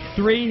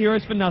 3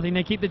 heroes for nothing.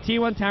 They keep the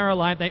tier 1 tower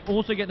alive. They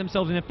also get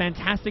themselves in a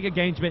fantastic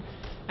engagement.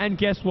 And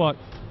guess what?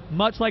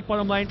 Much like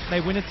bottom lane, they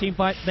win a team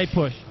fight, they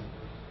push.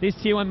 This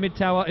tier 1 mid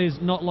tower is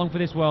not long for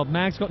this world.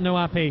 Mag's got no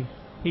RP.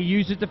 He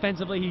used it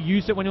defensively, he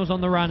used it when he was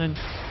on the run, and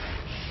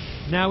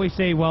now we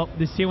see, well,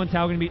 this tier 1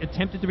 tower going to be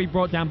attempted to be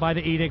brought down by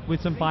the Edict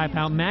with some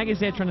firepower. Mag is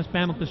there trying to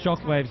spam up the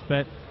shockwaves,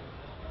 but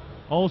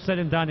all said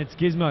and done, it's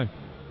GizMo,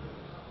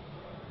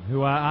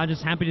 who are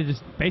just happy to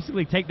just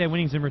basically take their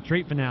winnings and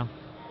retreat for now.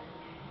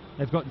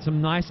 They've got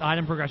some nice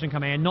item progression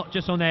coming in, not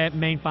just on their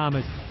main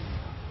farmers.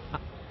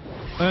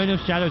 Urn of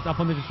Shadows up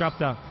on the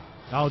Disruptor.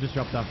 Oh,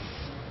 Disruptor.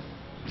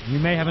 You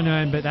may have an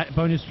Urn, but that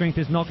bonus strength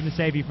is not going to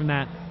save you from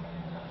that.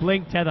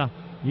 Blink Tether.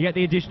 You get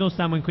the additional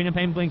stun when Queen of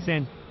Pain blinks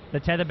in. The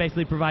Tether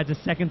basically provides a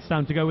second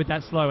stun to go with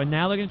that slow. And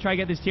now they're going to try to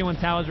get this tier 1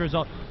 tower as a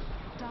result.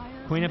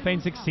 Queen of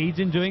Pain succeeds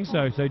in doing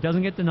so it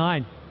doesn't get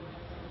denied.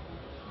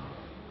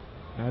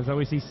 As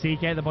always, see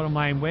CK at the bottom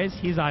lane. Where's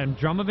his item?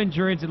 Drum of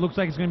Endurance. It looks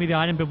like it's going to be the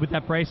item, but with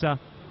that Bracer.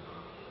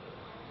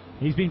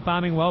 He's been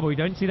farming well, but we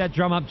don't see that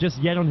drum up just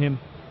yet on him.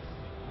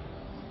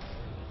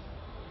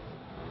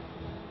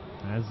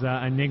 As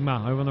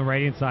Enigma over on the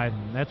Radiant side.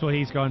 That's what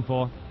he's going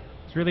for.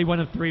 It's really one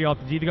of three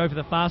options. You either go for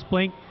the fast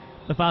blink,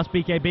 the fast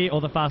BKB, or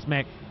the fast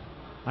mech.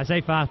 I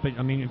say fast, but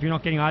I mean, if you're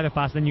not getting either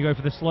fast, then you go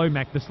for the slow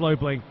mech, the slow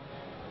blink,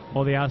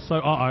 or the slow...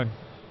 Uh-oh.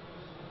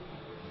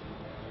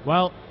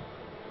 Well,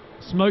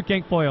 Smoke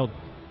Gank foiled.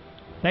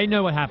 They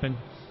know what happened.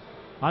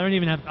 I don't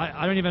even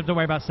have to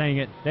worry about saying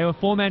it. They were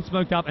 4-man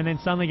smoked up and then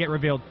suddenly get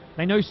revealed.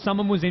 They know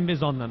someone was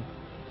invis on them.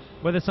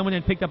 Whether someone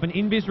had picked up an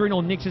invis rune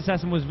or Nyx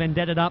Assassin was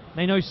vendetta'd up,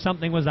 they know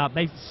something was up.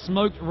 They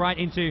smoked right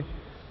into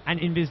an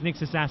invis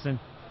Nyx Assassin.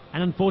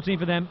 And unfortunately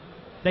for them,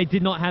 they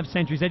did not have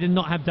sentries. They did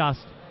not have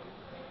dust.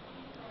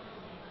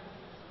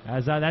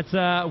 As that's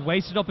a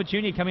wasted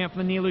opportunity coming up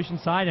from the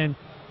Neolution side, and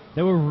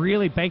they were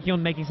really banking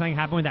on making something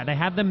happen with that. They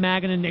have the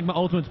Mag and Enigma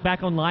ultimates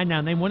back online now,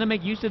 and they want to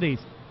make use of these.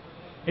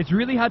 It's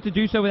really hard to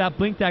do so without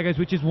blink daggers,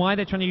 which is why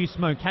they're trying to use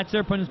smoke. Catch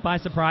their opponents by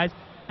surprise,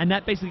 and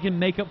that basically can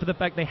make up for the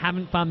fact they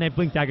haven't farmed their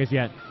blink daggers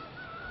yet.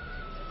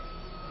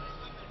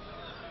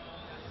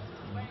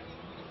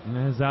 And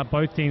there's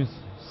both teams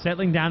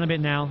settling down a bit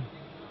now.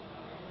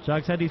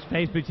 Jug's had his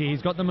phase boots here.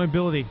 He's got the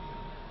mobility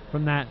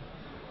from that.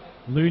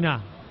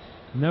 Luna.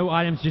 No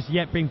items just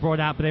yet being brought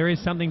out, but there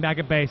is something back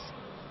at base.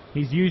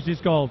 He's used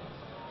his gold.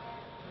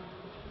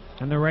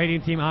 And the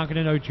Radiant team aren't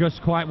going to know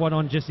just quite what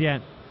on just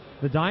yet.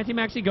 The Dire team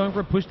actually going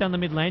for a push down the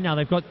mid lane now.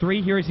 They've got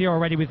 3 heroes here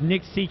already with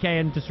Nyx, CK,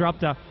 and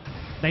Disruptor.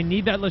 They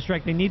need that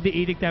Leshrac. They need the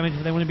Edict damage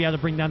if they want to be able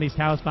to bring down these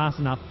towers fast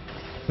enough.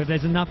 But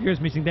there's enough heroes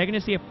missing. They're going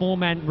to see a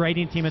 4-man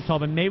Radiant team at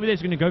top, and maybe they're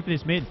just going to go for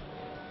this mid.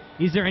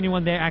 Is there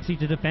anyone there actually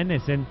to defend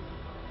this? And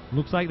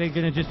looks like they're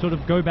going to just sort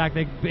of go back.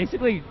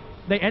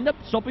 They end up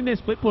stopping their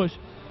split push.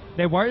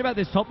 They're worried about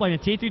this top lane. A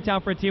tier 2 tower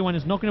for a tier 1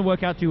 is not going to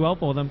work out too well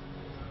for them.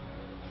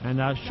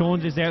 And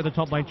Sean's is there at the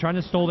top lane trying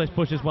to stall this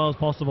push as well as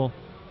possible.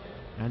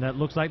 And it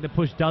looks like the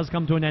push does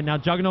come to an end now.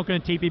 Juggernaut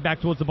going to TP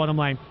back towards the bottom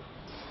lane.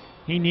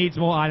 He needs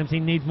more items. He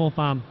needs more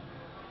farm.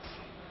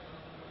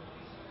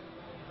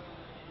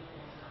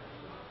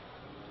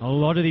 A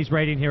lot of these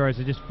Radiant heroes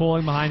are just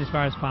falling behind as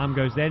far as farm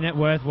goes. Their net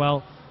worth,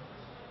 well,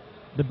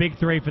 the big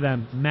 3 for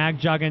them. Mag,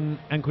 Jug, and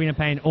Queen of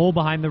Pain, all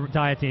behind the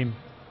Dire team.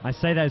 I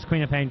say that as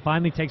Queen of Pain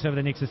finally takes over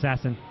the Nyx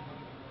Assassin.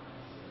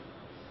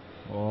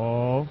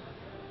 Oh.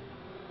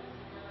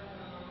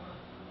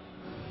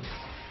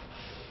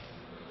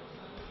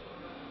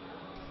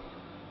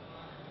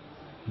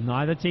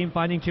 Neither team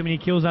finding too many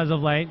kills as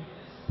of late.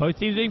 Both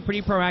teams being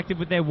pretty proactive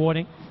with their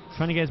warding,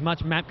 trying to get as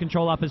much map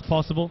control up as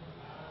possible.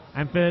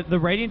 And for the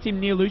Radiant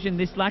team, Neolution,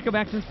 this lack of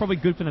action is probably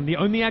good for them. The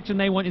only action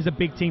they want is a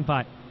big team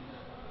fight.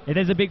 If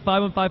there's a big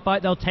 5-on-5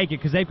 fight, they'll take it,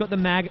 because they've got the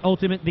Mag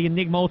ultimate, the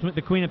Enigma ultimate,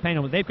 the Queen of Pain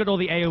ultimate. They've got all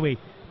the AoE.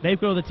 They've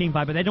got all the team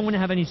fight, but they don't want to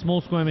have any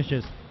small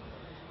skirmishes.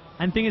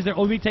 And the thing is, they'll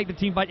only take the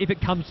team fight if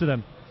it comes to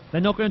them.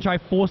 They're not going to try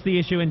to force the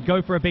issue and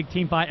go for a big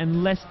team fight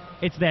unless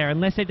it's there,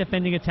 unless they're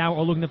defending a tower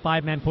or looking to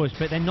 5-man push.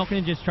 But they're not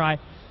going to just try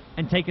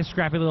and take a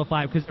scrappy little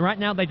fight, because right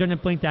now they don't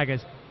have blink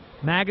daggers.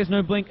 Mag has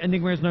no blink,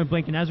 Enigma has no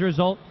blink, and as a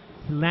result,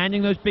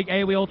 landing those big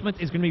AoE ultimates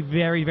is going to be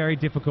very, very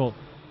difficult.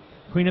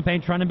 Queen of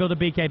Pain trying to build a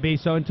BKB,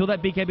 so until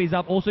that BKB is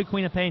up, also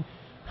Queen of Pain,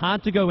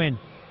 hard to go in.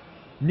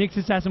 Nyx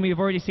Assassin, we've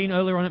already seen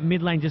earlier on at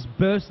mid lane, just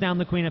burst down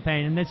the Queen of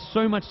Pain, and there's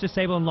so much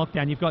Disable and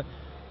Lockdown. You've got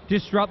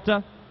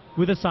Disruptor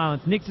with a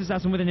Silence, Nyx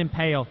Assassin with an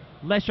Impale,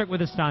 Leshrac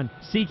with a Stun,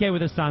 CK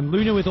with a Stun,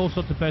 Luna with all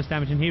sorts of burst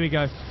damage, and here we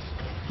go.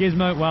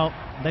 GizMo, well,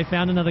 they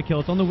found another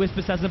kill. It's on the Wisp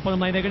Assassin bottom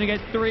lane. They're going to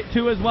get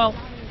 2 as well.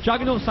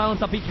 Juggernaut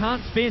Silence up. He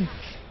can't spin.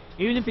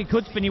 Even if he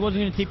could spin, he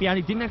wasn't going to TP out.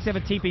 He didn't actually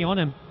have a TP on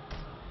him.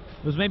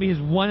 It was maybe his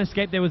one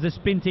escape. There was a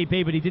spin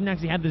TP, but he didn't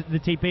actually have the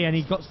TP, and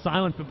he got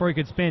silenced before he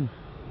could spin.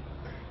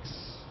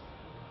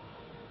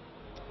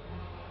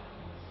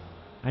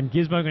 And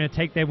GizMo going to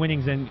take their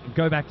winnings and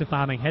go back to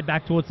farming. Head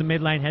back towards the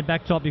mid lane, head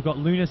back top. You've got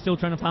Luna still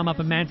trying to farm up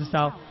a Manta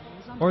style,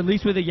 or at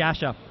least with a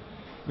Yasha.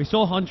 We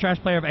saw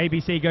Hontrash, player of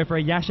ABC, go for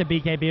a Yasha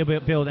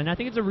BKB build, and I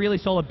think it's a really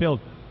solid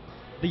build.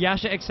 The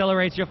Yasha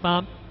accelerates your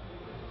farm.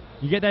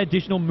 You get that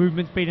additional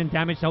movement speed and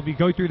damage to help you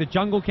go through the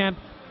jungle camp,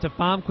 to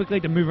farm quickly,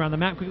 to move around the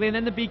map quickly, and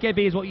then the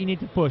BKB is what you need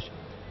to push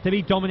to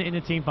be dominant in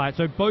a team fight.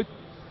 So both,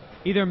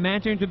 either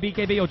Manta into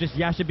BKB or just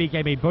Yasha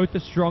BKB, both the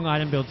strong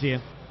item builds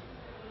here.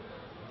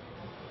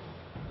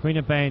 Queen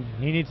of Pain,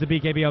 he needs the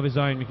BKB of his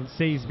own. You can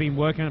see he's been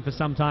working on it for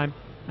some time.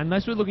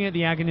 Unless we're looking at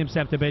the Aghanim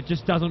Scepter, but it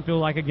just doesn't feel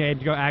like a game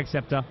to go Ag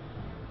Scepter.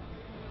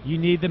 You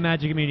need the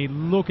magic immunity.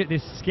 Look at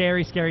this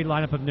scary, scary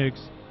lineup of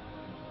nukes.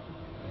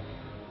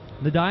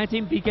 The Dire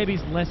team BKB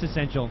is less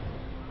essential.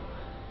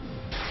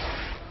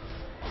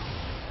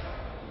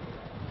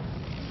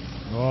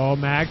 Oh,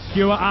 Mag,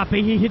 Skewer,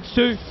 RP, he hits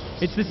 2.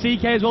 It's the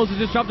CK as well as the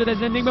Disruptor. There's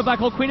an Enigma Black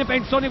Hole, Queen of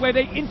Pain, Sonic Wave.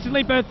 They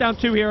instantly burst down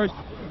 2 heroes.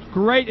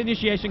 Great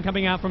initiation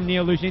coming out from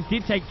NeoES.INA. It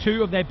did take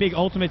 2 of their big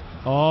ultimates.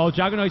 Oh,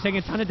 Juggernaut is taking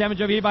a ton of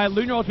damage over here by a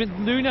Luna ultimate.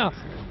 Luna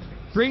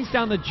brings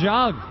down the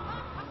Jug.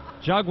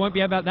 Jug won't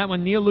be about that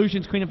one.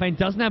 NeoES.INA's Queen of Pain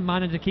doesn't have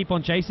mana to keep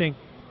on chasing.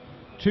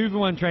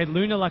 2-for-1 trade.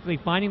 Luna luckily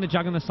finding the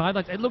Jug on the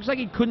sidelines. It looks like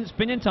he couldn't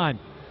spin in time.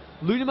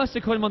 Luna must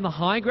have caught him on the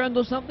high ground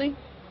or something.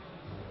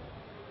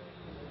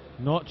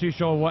 Not too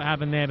sure what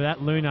happened there, but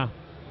that Luna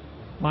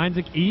finds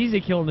an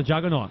easy kill on the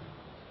Juggernaut.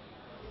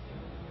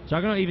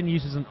 Juggernaut even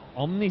uses an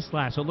Omni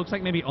Slash, so it looks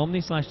like maybe Omni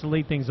Slash to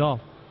lead things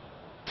off.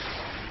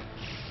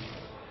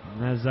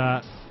 And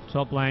as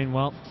top lane,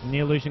 well,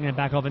 NeoES.INA going to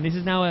back off, and this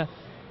is now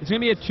it's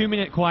going to be a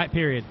 2-minute quiet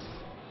period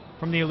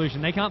from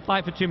NeoES.INA. They can't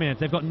fight for 2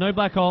 minutes. They've got no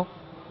Black Hole,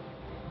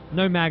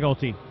 no Mag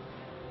ulti.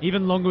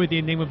 Even longer with the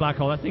Enigma Black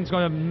Hole. That thing's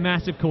got a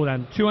massive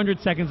cooldown, 200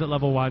 seconds at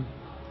level 1.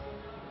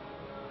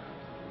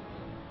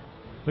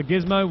 For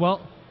GizMo,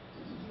 well,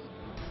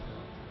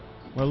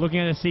 we're looking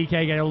at a CK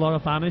get a lot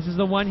of farm. This is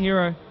the one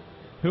hero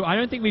who I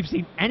don't think we've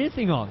seen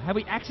anything of. Have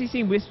we actually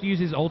seen Wisp use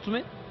his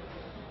ultimate?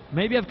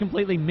 Maybe I've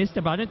completely missed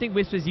it, but I don't think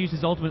Wisp has used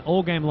his ultimate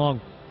all game long.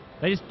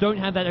 They just don't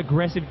have that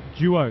aggressive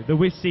duo, the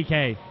Wisp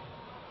CK.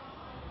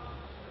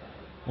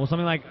 Or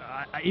something like,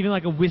 even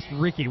like a Wisp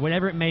Ricky,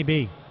 whatever it may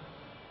be.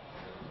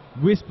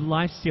 Wisp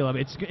Lifestealer.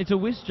 It's a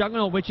Wisp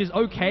Juggernaut, which is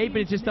okay,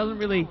 but it just doesn't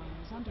really...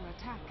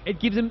 It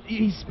gives him...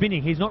 He's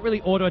spinning. He's not really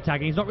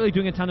auto-attacking. He's not really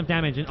doing a ton of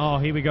damage. And oh,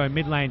 here we go,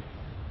 mid lane.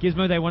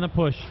 GizMo, they want to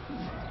push.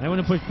 They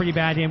want to push pretty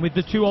bad here. And with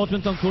the 2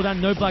 ultimates on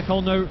cooldown, no Black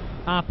Hole, no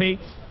RP,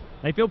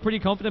 they feel pretty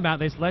confident about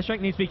this. Leshrac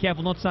needs to be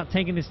careful not to start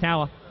taking this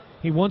tower.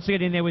 He wants to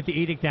get in there with the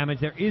Edict damage.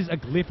 There is a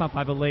glyph up,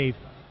 I believe.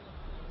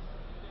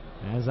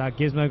 As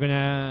GizMo going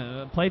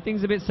to play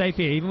things a bit safe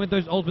here. Even with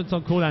those ultimates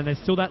on cooldown, there's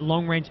still that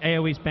long-range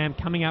AoE spam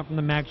coming out from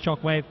the Mag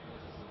Shockwave.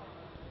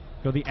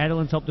 Got the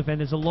Adel top defend.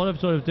 There's a lot of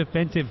sort of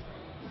defensive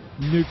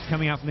nukes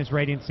coming out from this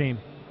Radiant team.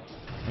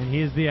 And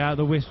here's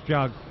the Wisp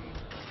Jug.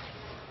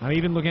 I'm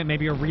even looking at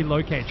maybe a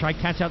relocate. Try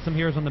catch out some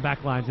heroes on the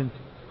back lines. And,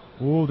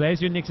 ooh, there's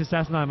your Nyx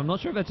Assassin item. I'm not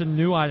sure if that's a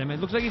new item. It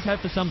looks like he's had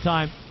it for some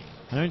time.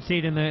 I don't see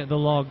it in the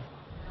log.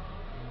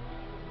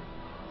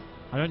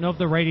 I don't know if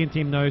the Radiant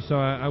team knows, so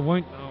I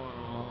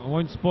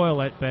won't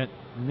spoil it, but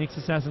Nyx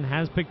Assassin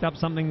has picked up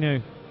something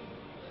new.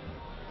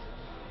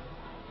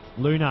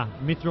 Luna,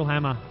 Mithril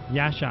Hammer,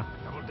 Yasha.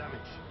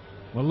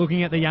 We're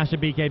looking at the Yasha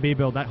BKB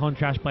build that Hon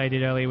Trash player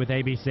did earlier with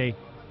ABC.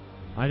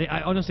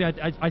 Honestly,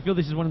 I feel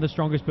this is one of the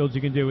strongest builds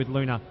you can do with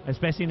Luna,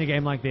 especially in a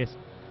game like this.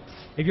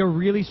 If you're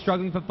really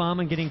struggling for farm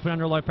and getting put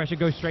under a lot of pressure,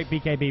 go straight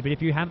BKB. But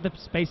if you have the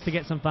space to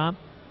get some farm,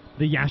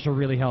 the Yasha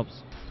really helps.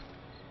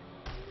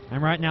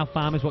 And right now,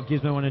 farm is what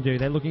GizMo want to do.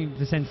 They're looking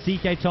to send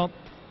CK top,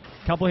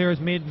 couple heroes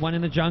mid, one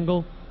in the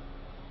jungle,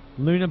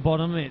 Luna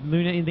bottom,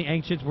 Luna in the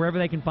Ancients, wherever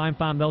they can find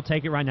farm, they'll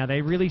take it right now.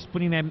 They're really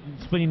splitting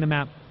the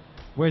map.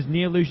 Whereas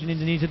NeoES.INA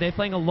Indonesia, they're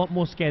playing a lot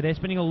more scared. They're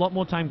spending a lot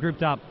more time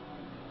grouped up.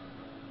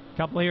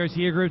 Couple of heroes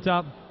here grouped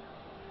up.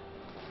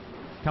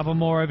 Couple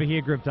more over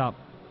here grouped up.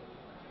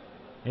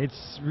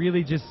 It's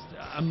really just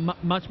a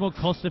much more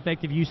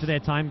cost-effective use of their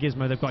time,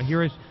 GizMo. They've got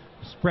heroes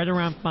spread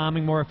around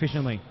farming more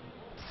efficiently.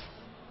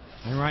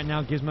 And right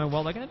now, GizMo,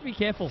 well, they're going to have to be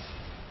careful.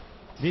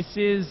 This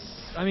is,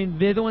 I mean,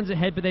 they're the ones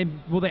ahead, but they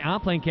are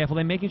playing careful.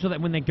 They're making sure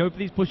that when they go for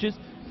these pushes,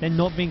 they're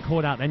not being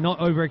caught out. They're not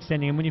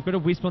overextending. And when you've got a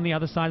Wisp on the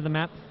other side of the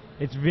map,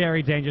 it's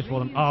very dangerous for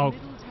them. Oh,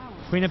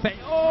 Queen of Pain.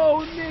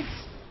 Oh, Nyx.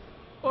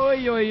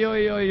 Oi, oi,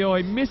 oi, oi,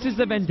 oi. Misses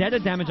the Vendetta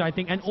damage, I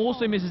think, and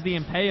also misses the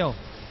Impale.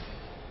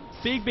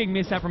 Big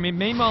mishap from him.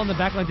 Meanwhile, in the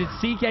backline, it's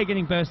CK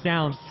getting burst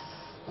down.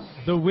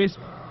 The Wisp,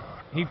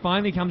 he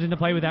finally comes into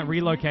play with that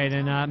relocate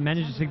and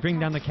manages to bring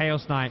down the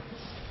Chaos Knight.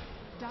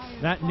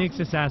 That Nyx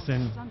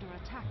Assassin.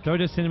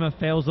 Dota Cinema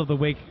fails of the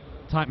week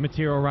type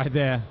material right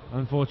there,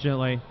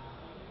 unfortunately.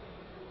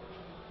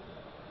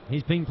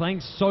 He's been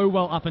playing so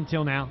well up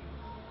until now.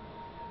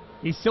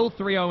 He's still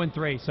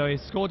 3-0-3, so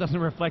his score doesn't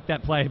reflect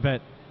that play,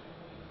 but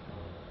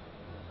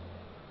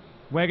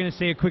we're going to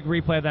see a quick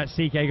replay of that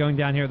CK going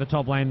down here at the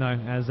top lane, though,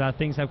 as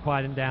things have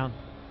quieted down.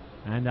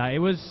 And it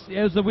was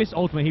the Wisp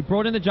ultimate. He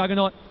brought in the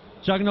Juggernaut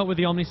with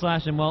the Omni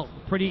Slash, and, well,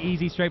 pretty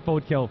easy,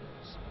 straightforward kill.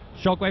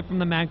 Shockwave from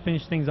the Mag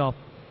finished things off.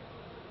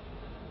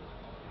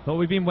 What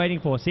we've been waiting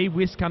for. See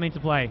Wisp come into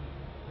play.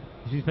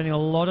 He's been spending a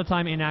lot of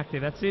time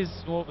inactive. That's his,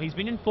 well, he's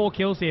been in 4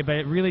 kills here, but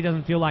it really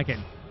doesn't feel like it.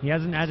 He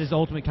hasn't had his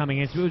ultimate coming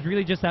in, so it was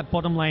really just that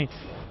bottom lane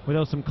where there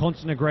was some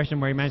constant aggression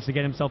where he managed to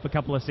get himself a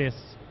couple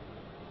assists.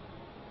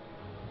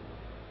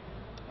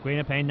 Queen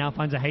of Pain now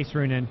finds a haste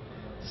rune in.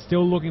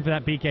 Still looking for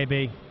that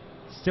BKB.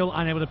 Still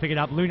unable to pick it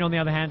up. Luna, on the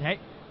other hand, hey,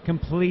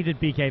 completed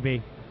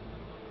BKB.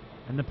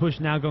 And the push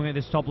now going at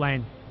this top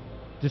lane.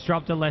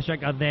 Disruptor,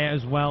 Leshrac are there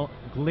as well.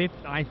 Glyph,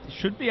 I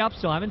should be up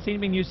still. I haven't seen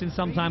it being used in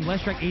some time.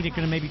 Leshrac, Edict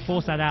going to maybe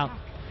force that out.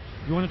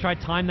 You want to try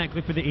time that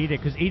Glyph with the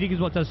Edict, because Edict is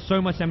what does so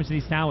much damage to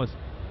these towers.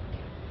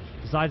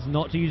 Decides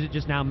not to use it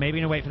just now. Maybe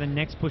going to wait for the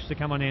next push to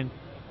come on in.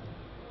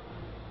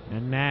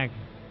 And Mag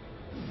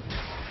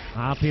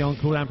RP on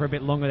cooldown for a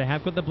bit longer. They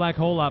have got the black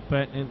hole up,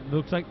 but it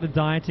looks like the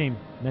Dire team,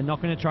 they're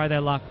not going to try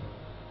their luck.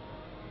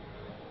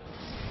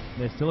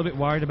 They're still a bit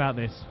worried about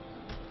this.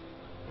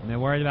 And they're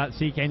worried about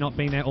CK not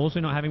being there, also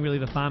not having really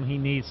the farm he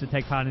needs to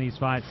take part in these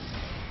fights.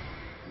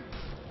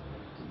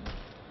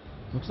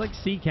 Looks like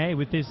CK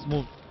with this,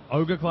 well,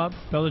 Ogre Club,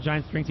 Fellow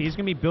Giant Strings, he's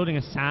going to be building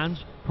a Sange,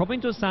 probably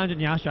into a Sange and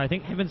Yasha. I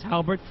think Heaven's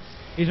Halberd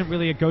isn't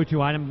really a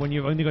go-to item when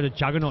you've only got a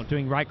Juggernaut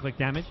doing right-click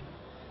damage.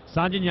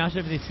 Sange and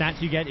Yasha for the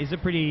stats you get is a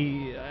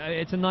pretty,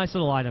 it's a nice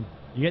little item.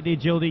 You get the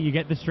agility, you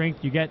get the strength,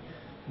 you get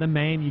the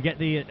maim, you get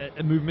the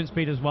movement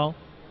speed as well.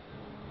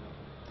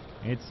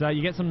 It's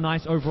you get some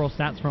nice overall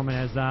stats from it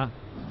as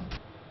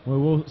we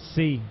will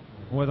see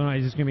whether or not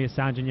it's just going to be a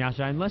Sange and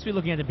Yasha. Unless we're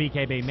looking at a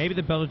BKB. Maybe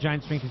the Belt of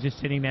Giant Strength is just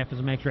sitting there for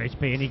some extra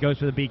HP and he goes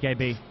for the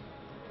BKB.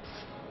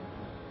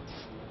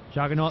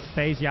 Juggernaut,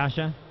 phase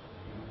Yasha.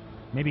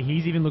 Maybe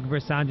he's even looking for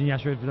a Sange and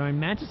Yasha.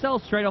 Mantis Cell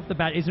straight off the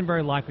bat isn't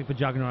very likely for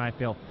Juggernaut, I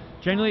feel.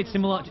 Generally, it's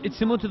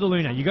similar to the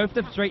Luna. You go for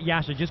the straight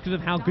Yasha just because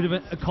of how good of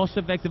a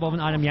cost-effective of an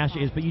item Yasha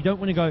is, but you don't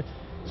want to go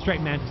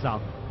straight Mantis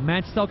Cell.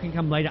 Mantis Cell can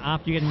come later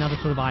after you get another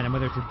sort of item,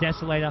 whether it's a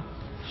Desolator,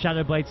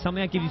 Shadow Blade,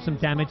 something that gives you some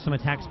damage, some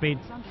attack speed,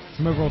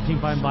 some overall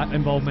teamfight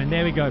involvement.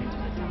 There we go.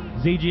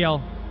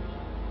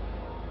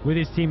 ZGL with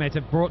his teammates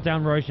have brought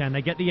down Roshan.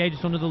 They get the Aegis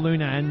onto the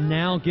Luna, and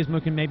now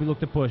GizMo can maybe look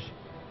to push.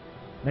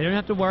 They don't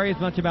have to worry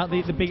as much about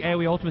the big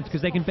AoE ultimates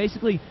because they can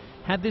basically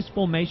have this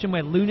formation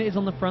where Luna is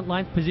on the front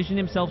line, position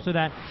himself so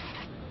that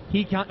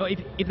he can't,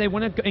 if they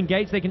want to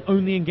engage, they can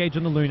only engage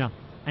on the Luna.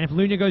 And if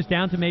Luna goes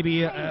down to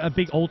maybe a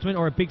big ultimate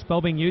or a big spell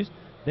being used,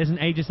 there's an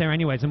Aegis there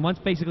anyways. And once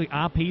basically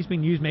RP's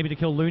been used maybe to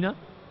kill Luna,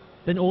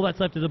 then all that's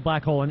left is a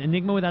black hole. And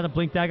Enigma without a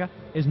Blink Dagger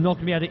is not going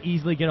to be able to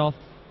easily get off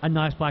a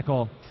nice black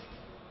hole.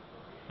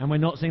 And we're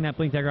not seeing that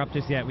Blink Dagger up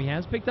just yet. We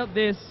has picked up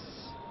this.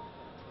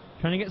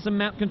 Trying to get some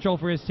map control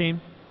for his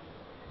team.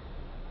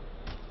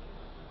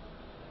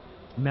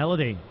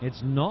 Melody.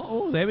 It's not...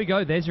 Oh, there we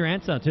go. There's your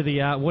answer to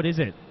the... what is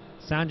it?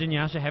 Sange and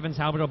Yasha, Heaven's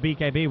Halberd or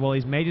BKB? Well,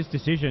 he's made his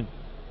decision.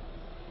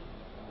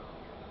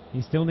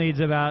 He still needs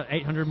about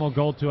 800 more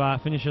gold to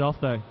finish it off,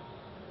 though.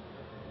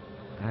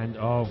 And,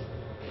 oh,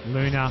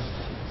 Luna.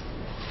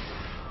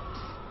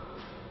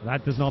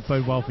 That does not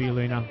bode well for you,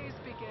 Luna.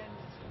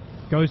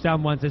 Goes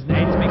down once. There's an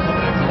Aegis being called.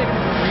 Actually, they're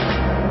going to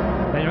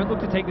retreat. They don't look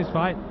to take this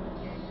fight.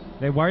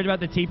 They're worried about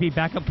the TP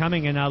backup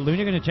coming, and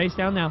Luna going to chase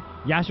down now.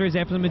 Yasha is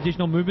there for some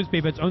additional movement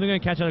speed, but it's only going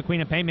to catch out a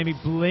Queen of Pain. Maybe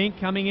Blink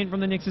coming in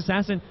from the Nyx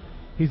Assassin.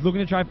 He's looking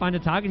to try to find a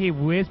target here.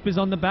 Wisp is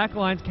on the back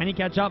lines. Can he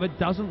catch up? It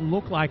doesn't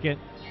look like it.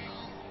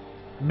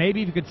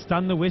 Maybe if he could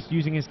stun the Wisp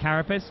using his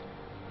Carapace.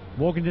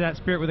 Walk into that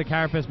Spirit with a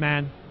Carapace,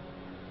 man.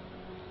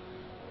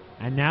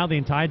 And now the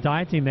entire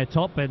Dire team, they're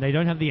top, but they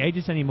don't have the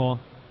Aegis anymore.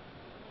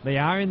 They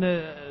are in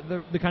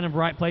the kind of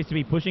right place to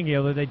be pushing here,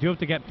 although they do have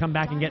to come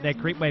back and get their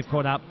creep wave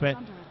caught up, but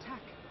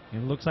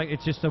it looks like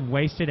it's just a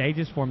wasted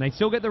Aegis for them. They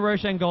still get the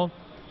Roshan goal,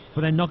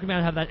 but they're not going to be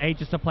able to have that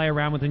Aegis to play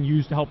around with and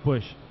use to help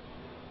push.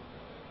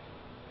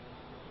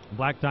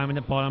 Black Diamond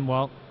at bottom,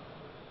 well,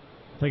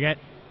 forget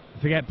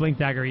Blink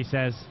Dagger, he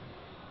says.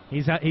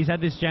 He's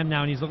had this gem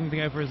now, and he's looking to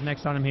go for his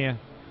next item here.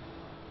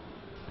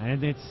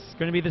 And it's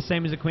going to be the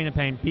same as a Queen of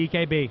Pain.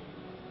 BKB.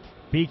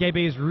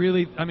 BKB is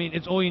really, I mean,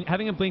 it's all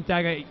having a Blink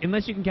Dagger,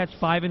 unless you can catch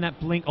 5 in that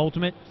Blink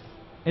ultimate,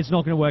 it's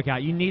not going to work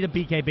out. You need a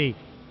BKB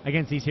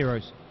against these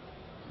heroes.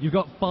 You've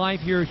got 5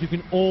 heroes who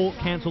can all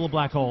cancel a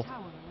black hole.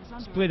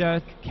 Split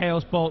Earth,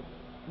 Chaos Bolt,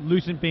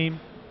 Lucent Beam.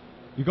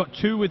 You've got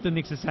 2 with the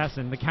Nyx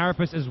Assassin, the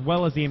Carapace as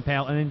well as the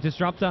Impale, and then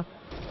Disruptor,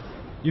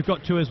 you've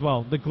got 2 as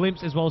well. The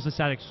Glimpse as well as the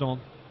Static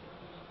Storm.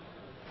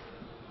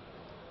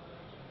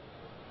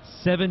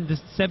 7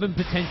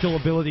 potential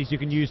abilities you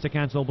can use to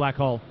cancel a black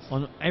hole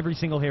on every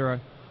single hero.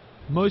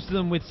 Most of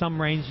them with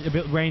some range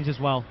as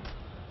well.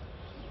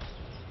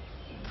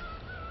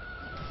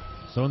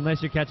 So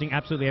unless you're catching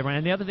absolutely everyone.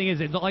 And the other thing is,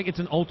 it's not like it's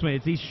an ultimate.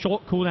 It's these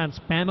short cooldown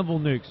spammable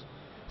nukes.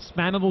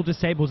 Spammable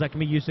disables that can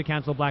be used to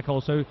cancel black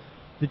hole. So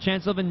the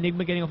chance of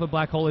Enigma getting off a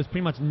black hole is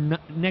pretty much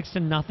next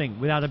to nothing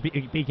without a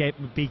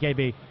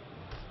BKB.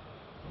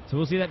 So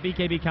we'll see that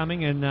BKB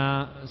coming, and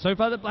so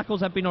far the black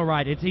holes have been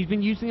alright. He's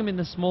been using them in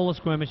the smaller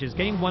skirmishes,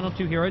 getting 1 or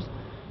 2 heroes.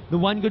 The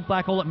one good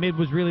black hole at mid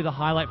was really the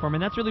highlight for him,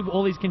 and that's really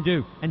all he can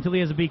do until he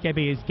has a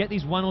BKB, is get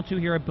these 1 or 2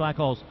 hero black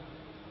holes.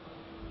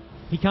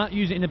 He can't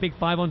use it in a big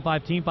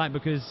 5-on-5 team fight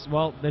because,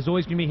 well, there's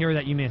always going to be a hero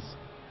that you miss.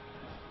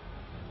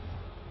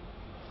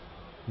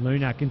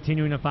 Luna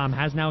continuing to farm,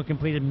 has now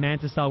completed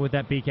Mantis Style with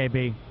that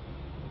BKB.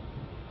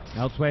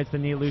 Elsewhere, it's the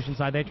Neolution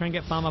side. They try and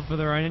get farm up for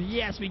their own, and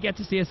yes, we get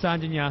to see a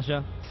Sange and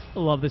Yasha. I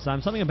love this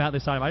item. Something about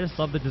this item. I just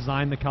love the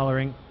design, the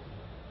coloring,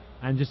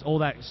 and just all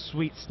that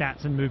sweet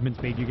stats and movement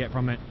speed you get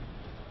from it.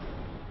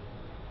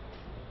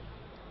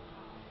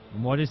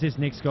 And what is this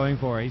Nyx going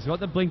for? He's got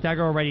the Blink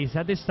Dagger already. He's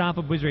had this Staff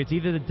of Wizardry. It's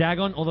either the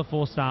Dagon or the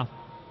Force Staff.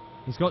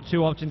 He's got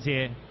 2 options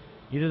here.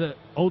 Either the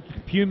old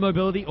pure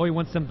mobility or he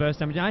wants some burst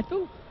damage. And I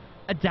feel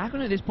a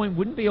Dagon at this point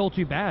wouldn't be all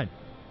too bad.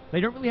 They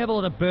don't really have a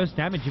lot of burst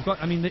damage. You've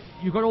got, I mean,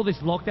 you've got all this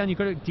lockdown. You've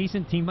got a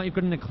decent team fight. You've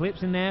got an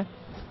Eclipse in there.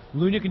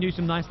 Luna can do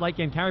some nice late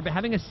game carry, but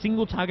having a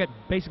single target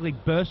basically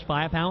burst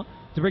firepower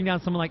to bring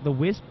down someone like the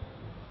Wisp,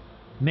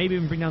 maybe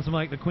even bring down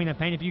someone like the Queen of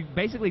Pain. If you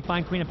basically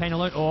find Queen of Pain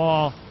alone,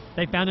 oh,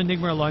 they found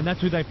Enigma alone.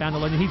 That's who they found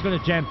alone, and he's got a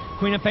gem.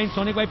 Queen of Pain,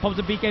 Sonic Wave, pops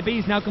a BKB.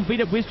 He's now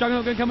completed. Wisp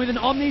Juggernaut going to come with an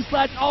Omni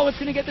Slash. Oh, it's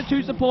going to get the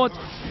 2 supports.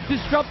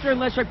 Disruptor and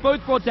Leshrac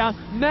both brought down.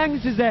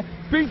 Magnus is there,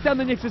 brings down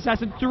the Nyx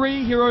Assassin.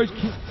 3 heroes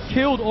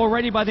killed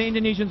already by the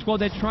Indonesian squad.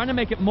 They're trying to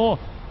make it more.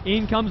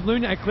 In comes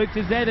Luna. Eclipse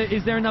is there.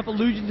 Is there enough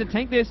illusion to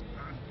tank this?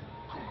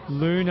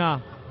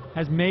 Luna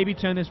has maybe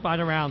turned this fight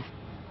around.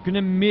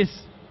 Gonna miss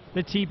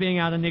the TPing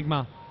out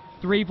Enigma.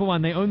 3 for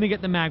 1. They only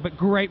get the mag, but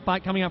great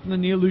fight coming up from the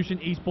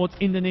NeoES.INA Esports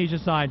Indonesia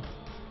side.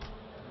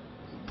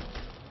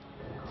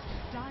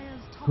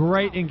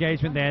 Great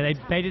engagement there. They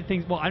baited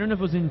things. Well, I don't know if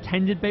it was an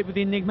intended bait with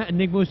the Enigma.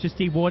 Enigma was just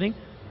T-warding.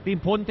 The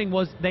important thing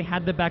was they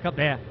had the backup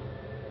there.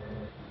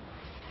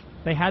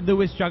 They had the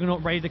Wisp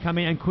Juggernaut ready to come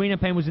in, and Queen of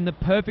Pain was in the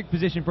perfect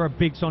position for a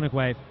big Sonic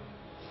Wave.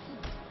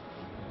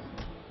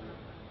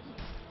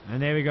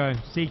 And there we go.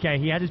 CK,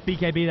 he had his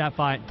BKB that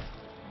fight,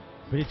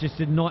 but it just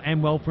did not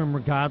end well for him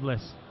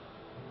regardless.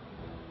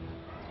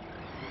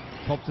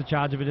 Pops the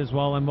charge of it as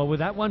well, and well, with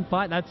that one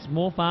fight, that's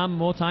more farm,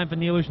 more time for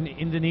NeoES.INA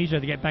Indonesia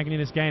to get back into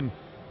this game.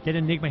 Get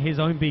Enigma his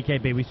own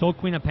BKB. We saw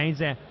Queen of Pain's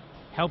there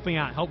helping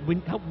out, help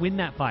win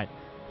that fight.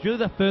 It's really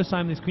the first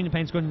time this Queen of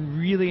Pain's gotten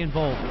really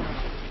involved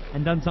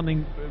and done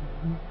something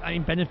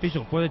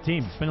beneficial for the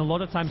team. Spent a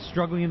lot of time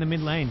struggling in the mid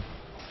lane.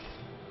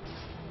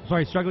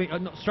 Sorry, struggling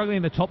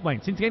in the top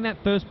lane. Since getting that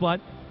first blood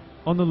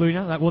on the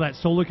Luna, that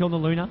solo kill on the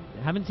Luna,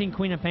 haven't seen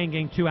Queen of Pain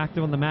getting too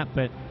active on the map,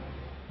 but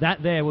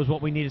that there was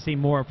what we need to see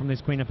more of from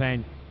this Queen of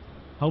Pain.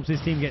 Helps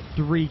his team get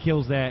 3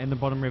 kills there in the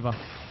bottom river.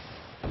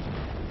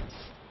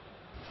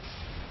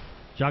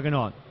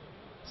 Juggernaut.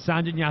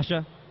 Sanjin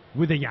Yasha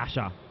with a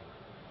Yasha.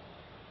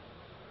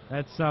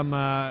 That's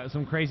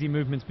some crazy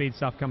movement speed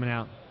stuff coming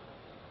out.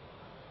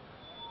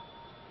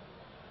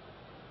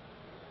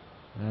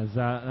 As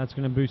that's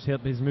going to boost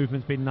his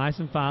movement speed nice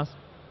and fast.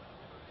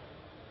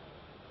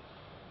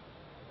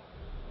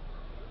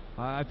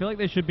 I feel like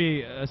there should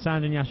be a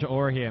Sanjin Yasha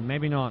aura here.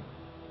 Maybe not.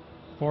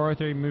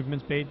 403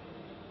 movement speed.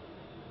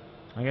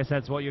 I guess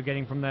that's what you're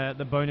getting from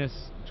the bonus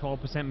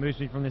 12% move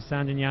speed from this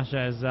Sanjin Yasha.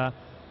 As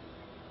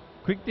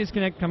quick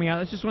disconnect coming out.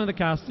 That's just one of the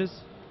casters.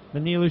 The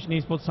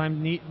NeoES.INA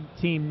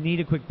Esports team need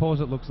a quick pause,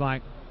 it looks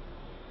like.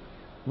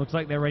 Looks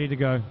like they're ready to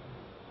go.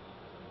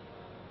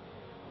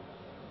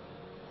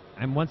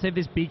 And once they have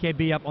this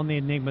BKB up on the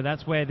Enigma,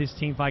 that's where this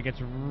team fight gets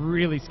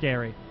really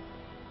scary.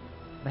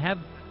 They have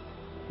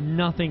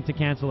nothing to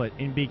cancel it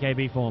in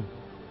BKB form.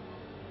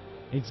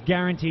 It's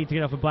guaranteed to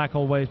get off a black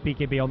hole with his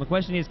BKB on. The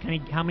question is,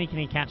 how many can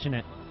he catch in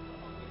it?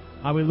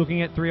 Are we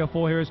looking at 3 or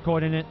 4 heroes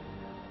caught in it?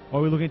 Or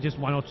are we looking at just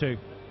 1 or 2?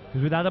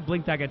 Because without a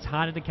blink dagger, it's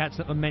harder to catch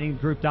the many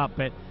grouped up.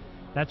 But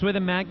that's where the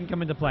mag can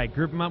come into play.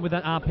 Group them up with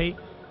that RP.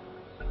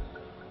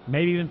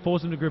 Maybe even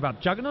force them to group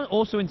up. Juggernaut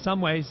also, in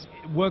some ways,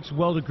 works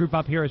well to group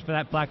up heroes for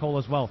that black hole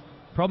as well.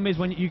 Problem is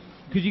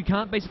because you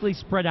can't basically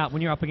spread out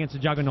when you're up against a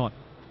Juggernaut.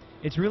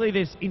 It's really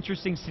this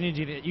interesting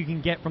synergy that you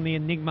can get from the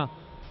Enigma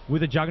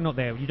with a Juggernaut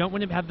there. You don't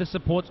want to have the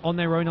supports on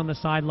their own on the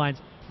sidelines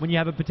when you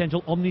have a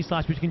potential Omni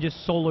Slash which can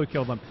just solo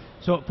kill them.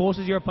 So it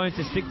forces your opponents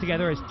to stick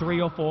together as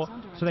 3 or 4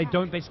 so they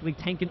don't basically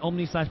tank an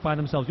Omni Slash by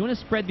themselves. You want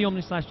to spread the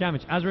Omni Slash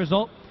damage. As a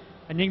result,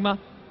 Enigma,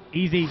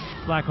 easy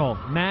black hole.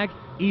 Mag,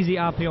 easy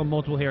RP on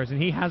multiple heroes,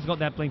 and he has got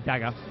that blink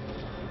dagger.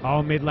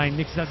 Oh, mid lane,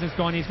 Nyx Assassin's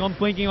gone. He's gone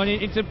blinking on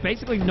it into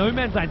basically no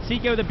man's land.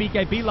 CK with a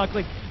BKB,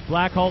 luckily.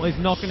 Black hole is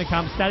not going to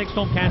come. Static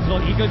Storm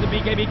cancelled. He goes to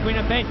BKB, Queen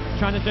of Pain,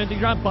 trying to turn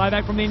things around.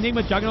 Buyback from the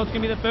Enigma. Juggernaut's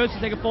going to be the first to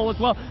take a fall as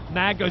well.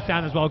 Mag goes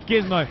down as well.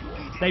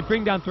 GizMo, they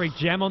bring down 3.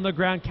 Gem on the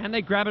ground. Can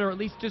they grab it or at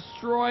least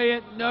destroy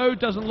it? No,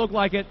 doesn't look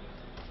like it.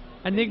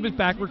 Enigma's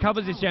back,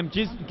 recovers his gem.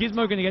 GizMo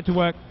going to get to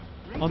work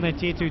on their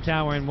tier 2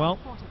 tower, and well,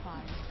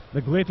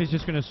 the Glyph is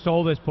just going to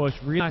stall this push.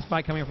 Really nice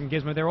fight coming up from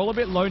GizMo. They're all a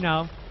bit low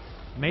now.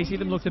 May see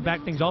them look to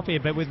back things off here,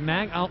 but with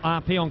Mag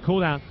RP on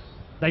cooldown,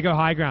 they go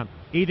high ground.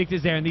 Edict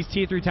is there, and these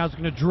tier 3 towers are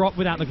going to drop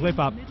without the Glyph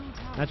up.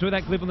 That's where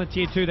that Glyph on the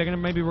tier 2, they're going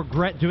to maybe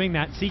regret doing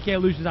that. CK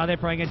illusions are there,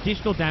 playing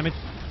additional damage.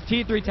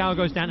 Tier 3 tower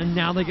goes down, and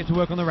now they get to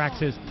work on the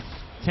Raxes.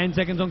 10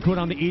 seconds on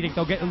cooldown, the Edict.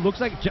 They'll get, it looks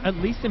like at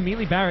least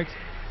immediately barracks.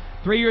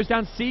 3 heroes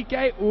down,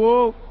 CK,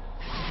 whoa.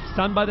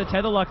 Stunned by the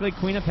tether, luckily.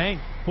 Queen of Pain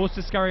forced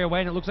to scurry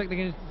away, and it looks like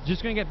they're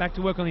just going to get back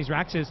to work on these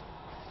Raxes.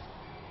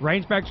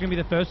 Range Barracks going to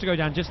be the first to go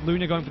down. Just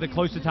Luna going for the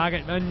closer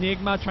target.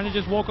 Enigma trying to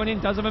just walk on in.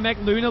 Does have a mech.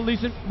 Luna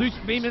loose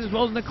beam as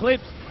well as an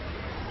Eclipse.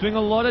 Doing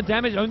a lot of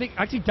damage.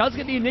 Actually does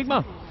get the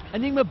Enigma.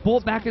 Enigma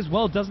bought back as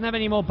well. Doesn't have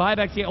any more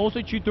buybacks here.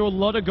 Also chewed through a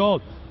lot of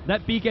gold.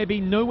 That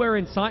BKB nowhere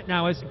in sight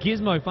now as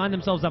GizMo find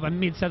themselves up a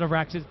mid set of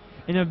Raxes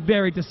in a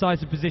very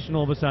decisive position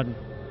all of a sudden.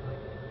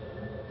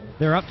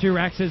 They're up 2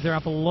 Raxes. They're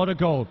up a lot of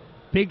gold.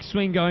 Big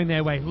swing going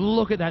their way.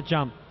 Look at that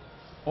jump.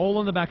 All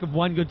on the back of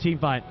one good team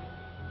fight.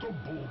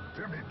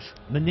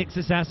 The Nyx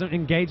Assassin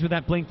engaged with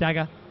that blink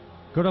dagger.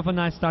 Got off a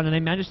nice stun, and they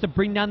managed to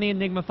bring down the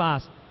Enigma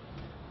fast.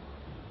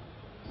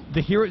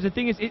 The heroes, the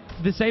thing is,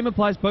 the same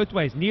applies both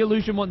ways.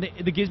 NeoES.INA want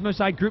the GizMo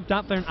side grouped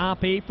up for an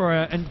RP for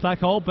a black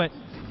hole, but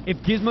If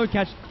GizMo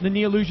catch the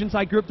NeoES.INA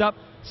side grouped up,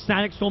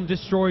 Static Storm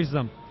destroys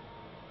them.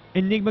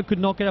 Enigma could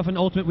not get off an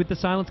ultimate with the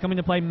silence coming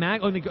to play.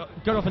 Mag only got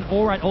off an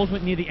alright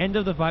ultimate near the end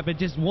of the fight, but it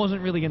just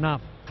wasn't really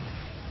enough.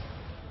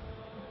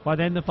 By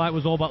then the fight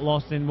was all but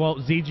lost, and well,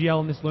 ZGL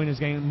on this Luna is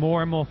getting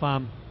more and more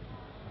farm.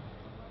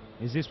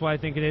 Is this what I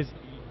think it is?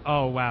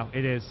 Oh wow,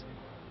 it is.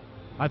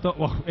 I thought,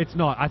 well, it's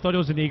not. I thought it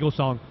was an Eagle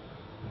song.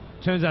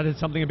 Turns out it's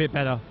something a bit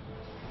better.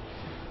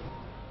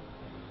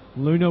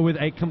 Luna with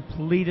a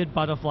completed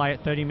butterfly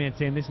at 30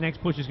 minutes in. This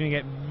next push is going to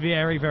get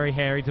very, very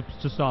hairy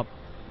to stop.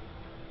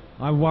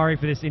 I worry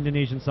for this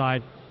Indonesian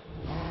side.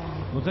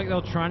 Looks like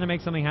they're trying to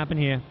make something happen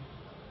here,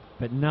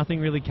 but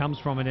nothing really comes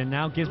from it. And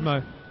now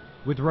GizMo,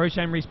 with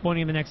Roshan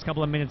respawning in the next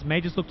couple of minutes,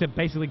 may just look to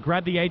basically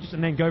grab the Aegis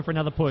and then go for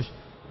another push.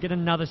 Get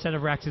another set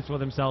of Raxes for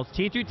themselves.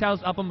 Tier 2 towers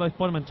up on both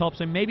bottom and top,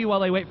 so maybe while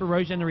they wait for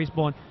Roshan to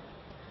respawn,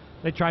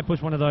 they try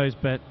push one of those,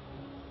 but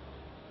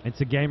it's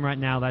a game right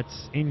now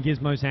that's in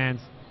GizMo's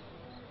hands.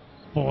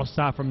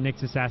 4-star from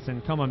Nyx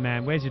Assassin. Come on,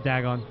 man. Where's your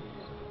Dagon?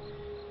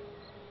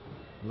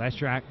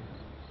 Leshrac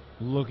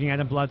looking at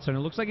a Bloodstone. It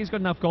looks like he's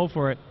got enough gold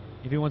for it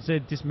if he wants to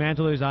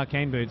dismantle those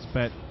Arcane Boots,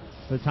 but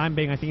for the time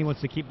being, I think he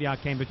wants to keep the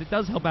Arcane Boots. It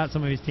does help out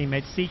some of his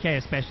teammates, CK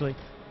especially.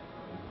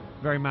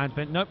 Very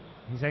management. Nope,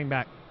 he's heading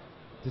back.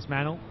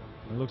 Dismantle.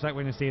 It looks like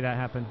we're going to see that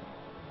happen.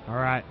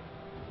 Alright.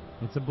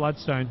 It's a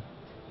Bloodstone.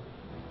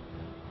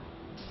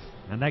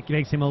 And that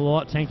makes him a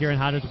lot tankier and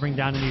harder to bring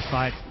down in these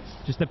fights.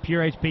 Just the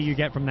pure HP you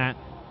get from that.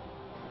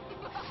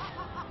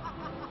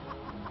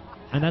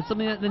 And that's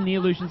something that the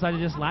NeoES.INA side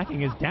is just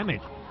lacking, is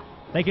damage.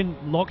 They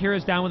can lock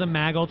heroes down with a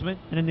Mag ultimate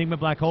and Enigma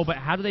Black Hole, but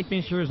how do they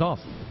finish heroes off?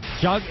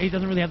 Jug, he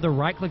doesn't really have the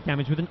right-click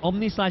damage. With an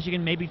Omni Slash, you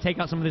can maybe take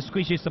out some of the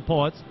squishy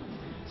supports.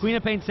 Queen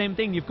of Pain, same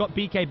thing. You've got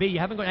BKB. You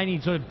haven't got any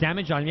sort of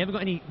damage on him. You haven't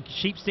got any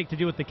Sheep Stick to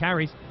deal with the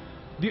carries.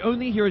 The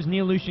only heroes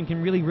NeoES.INA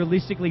can really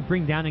realistically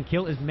bring down and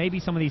kill is maybe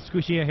some of these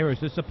squishier heroes,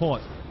 the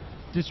support.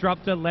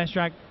 Disruptor,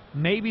 Leshrac,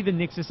 maybe the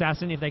Nyx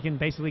Assassin if they can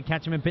basically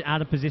catch him a bit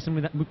out of position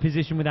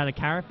without a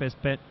Carapace,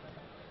 but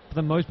for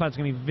the most part it's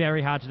going to be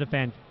very hard to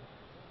defend.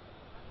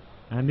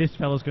 And this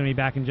fella's going to be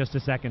back in just a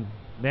second.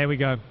 There we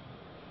go.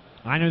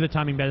 I know the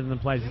timing better than the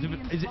players.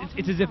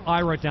 It's as if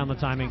I wrote down the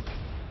timing.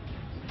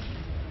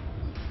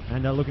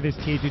 And look at this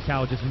tier 2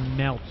 tower just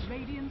melt.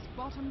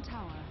 Bottom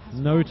tower has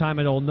no time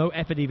at all. No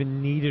effort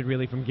even needed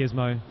really from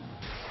GizMo.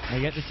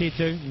 They get the tier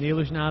 2.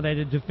 NeoES.INA are there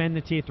to defend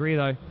the tier 3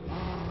 though.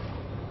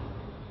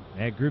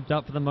 They're grouped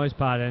up for the most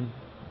part, and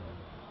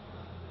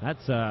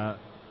that's a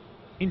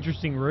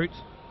interesting route.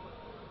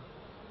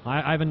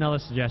 I have another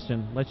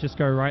suggestion. Let's just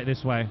go right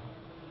this way.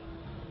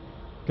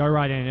 Go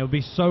right in. It'll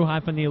be so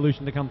hard for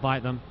NeoES.INA to come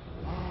fight them.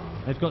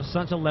 They've got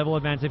such a level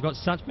advantage. They've got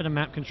such better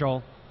map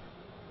control.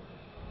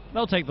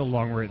 They'll take the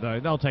long route,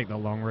 though. They'll take the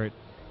long route.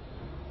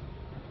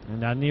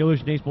 And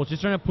NeoES.INA Esports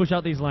just trying to push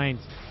out these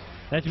lanes.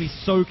 They have to be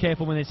so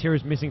careful when there's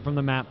heroes missing from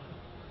the map.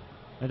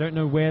 They don't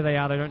know where they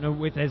are. They don't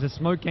know if there's a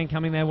smoke gang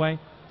coming their way.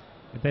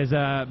 If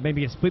there's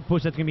maybe a split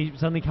push that's going to be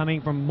suddenly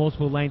coming from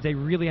multiple lanes. They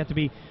really have to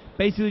be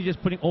basically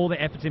just putting all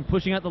their efforts in,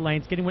 pushing out the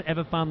lanes, getting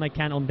whatever farm they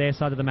can on their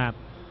side of the map.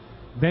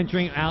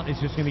 Venturing out is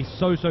just going to be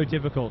so, so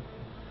difficult.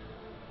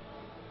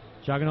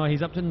 Juggernaut,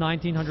 he's up to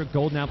 1900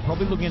 gold now.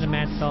 Probably looking at a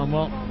man to tell him,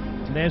 well,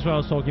 there's what I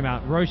was talking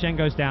about. Roshan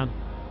goes down.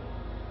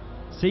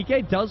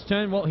 CK does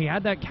turn, well, he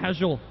had that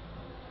casual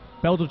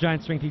Belt of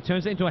Giant Strength. He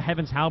turns it into a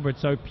Heaven's Halberd,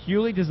 so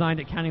purely designed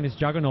at counting this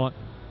Juggernaut.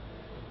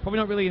 Probably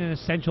not really an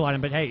essential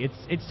item, but hey,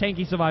 it's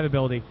tanky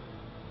survivability.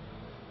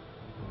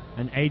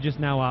 And Aegis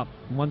now up.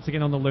 Once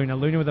again on the Luna.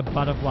 Luna with a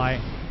butterfly.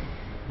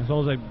 As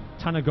well as a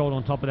ton of gold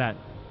on top of that.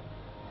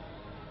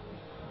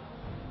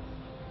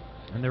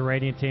 And the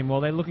Radiant team, well,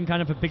 they're looking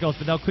kind of for pickles,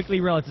 but they'll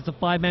quickly realize it's a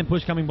 5-man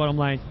push coming bottom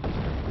lane.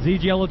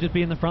 ZGL will just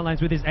be in the front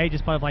lines with his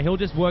Aegis butterfly. He'll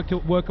just work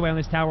away on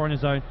this tower on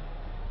his own.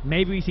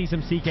 Maybe we see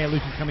some CK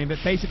illusions coming, but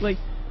basically,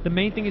 the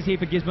main thing is here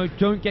for GizMo,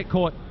 don't get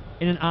caught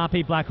in an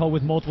RP black hole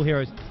with multiple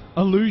heroes.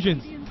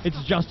 Illusions. It's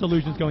just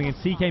illusions going in.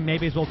 CK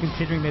maybe as well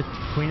considering this.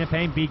 Queen of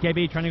Pain,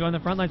 BKB trying to go on the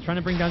front lines, trying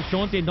to bring down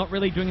Sean's here, not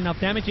really doing enough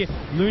damage here.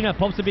 Luna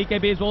pops the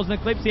BKB as well as an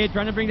Eclipse here,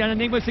 trying to bring down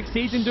Enigma,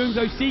 succeeds in doing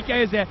so.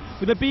 CK is there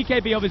with a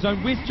BKB of his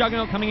own, with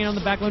Juggernaut coming in on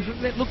the back lines.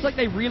 It looks like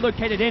they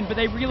relocated in, but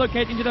they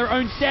relocate into their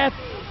own death.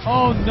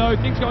 Oh no,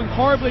 things going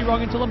horribly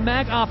wrong until a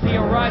Mag RP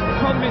arrives. The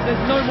problem is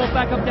there's no more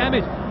backup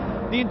damage.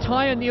 The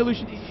entire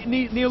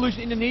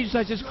NeoES.INA Indonesia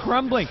side is just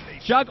crumbling.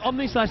 Jug,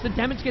 Omni Slash, the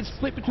damage gets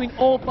split between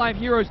all 5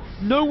 heroes.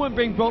 No one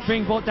being brought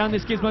down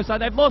this GizMo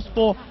side. They've lost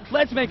 4.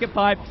 Let's make it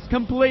 5.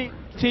 Complete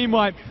team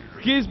wipe.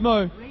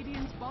 GizMo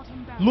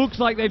looks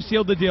like they've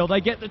sealed the deal. They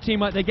get the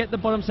team wipe, they get the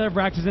bottom set of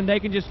Raxes, and they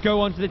can just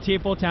go onto the tier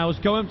 4 towers,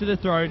 go onto the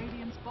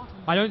throne.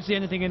 I don't see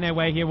anything in their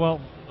way here. Well,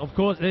 of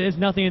course, there's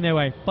nothing in their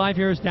way. 5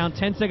 heroes down,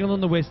 10 seconds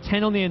on the Wisp,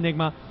 10 on the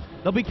Enigma.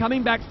 They'll be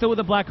coming back still with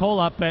a black hole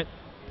up, but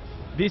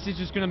this is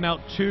just going to melt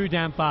too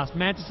damn fast.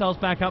 Mantis Cell's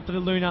back up for the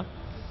Luna.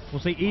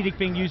 We'll see Edict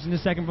being used in a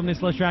second from this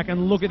Leshrac,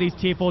 and look at these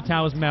tier 4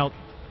 towers melt.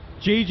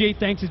 GG,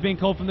 thanks is being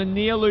called from the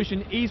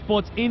NeoES.INA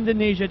Esports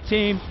Indonesia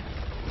team.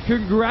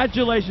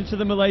 Congratulations to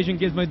the Malaysian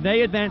GizMo.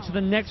 They advance to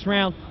the next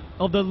round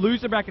of the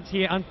loser brackets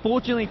here.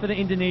 Unfortunately for the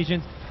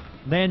Indonesians,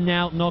 they're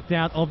now knocked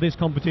out of this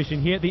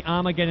competition here at the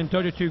Armageddon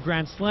Dota 2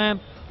 Grand Slam,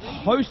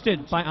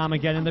 hosted by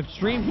Armageddon. The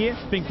stream here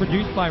is being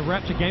produced by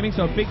Rapture Gaming,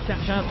 so a big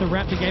shout out to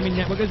Rapture Gaming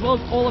Network, as well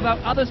as all of our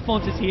other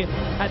sponsors here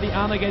at the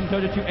Armageddon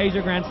Dota 2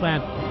 Asia Grand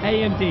Slam.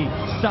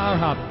 AMD,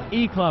 StarHub,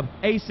 eClub,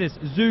 Asus,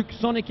 Zook,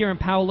 Sonic Gear, and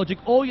Power Logic,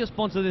 all your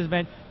sponsors of this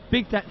event.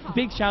 Big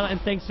shout out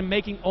and thanks for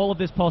making all of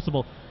this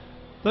possible.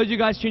 Those of you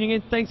guys tuning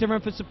in, thanks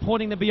everyone for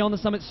supporting the Beyond the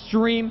Summit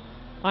stream.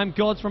 I'm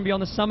Gods from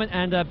Beyond the Summit,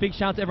 and a big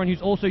shout out to everyone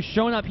who's also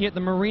shown up here at the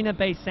Marina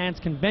Bay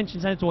Sands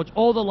Convention Center to watch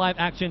all the live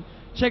action.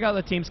 Check out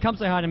the teams, come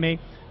say hi to me.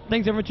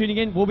 Thanks everyone for tuning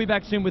in. We'll be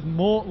back soon with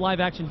more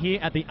live action here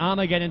at the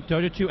Armageddon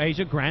Dota 2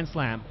 Asia Grand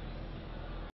Slam.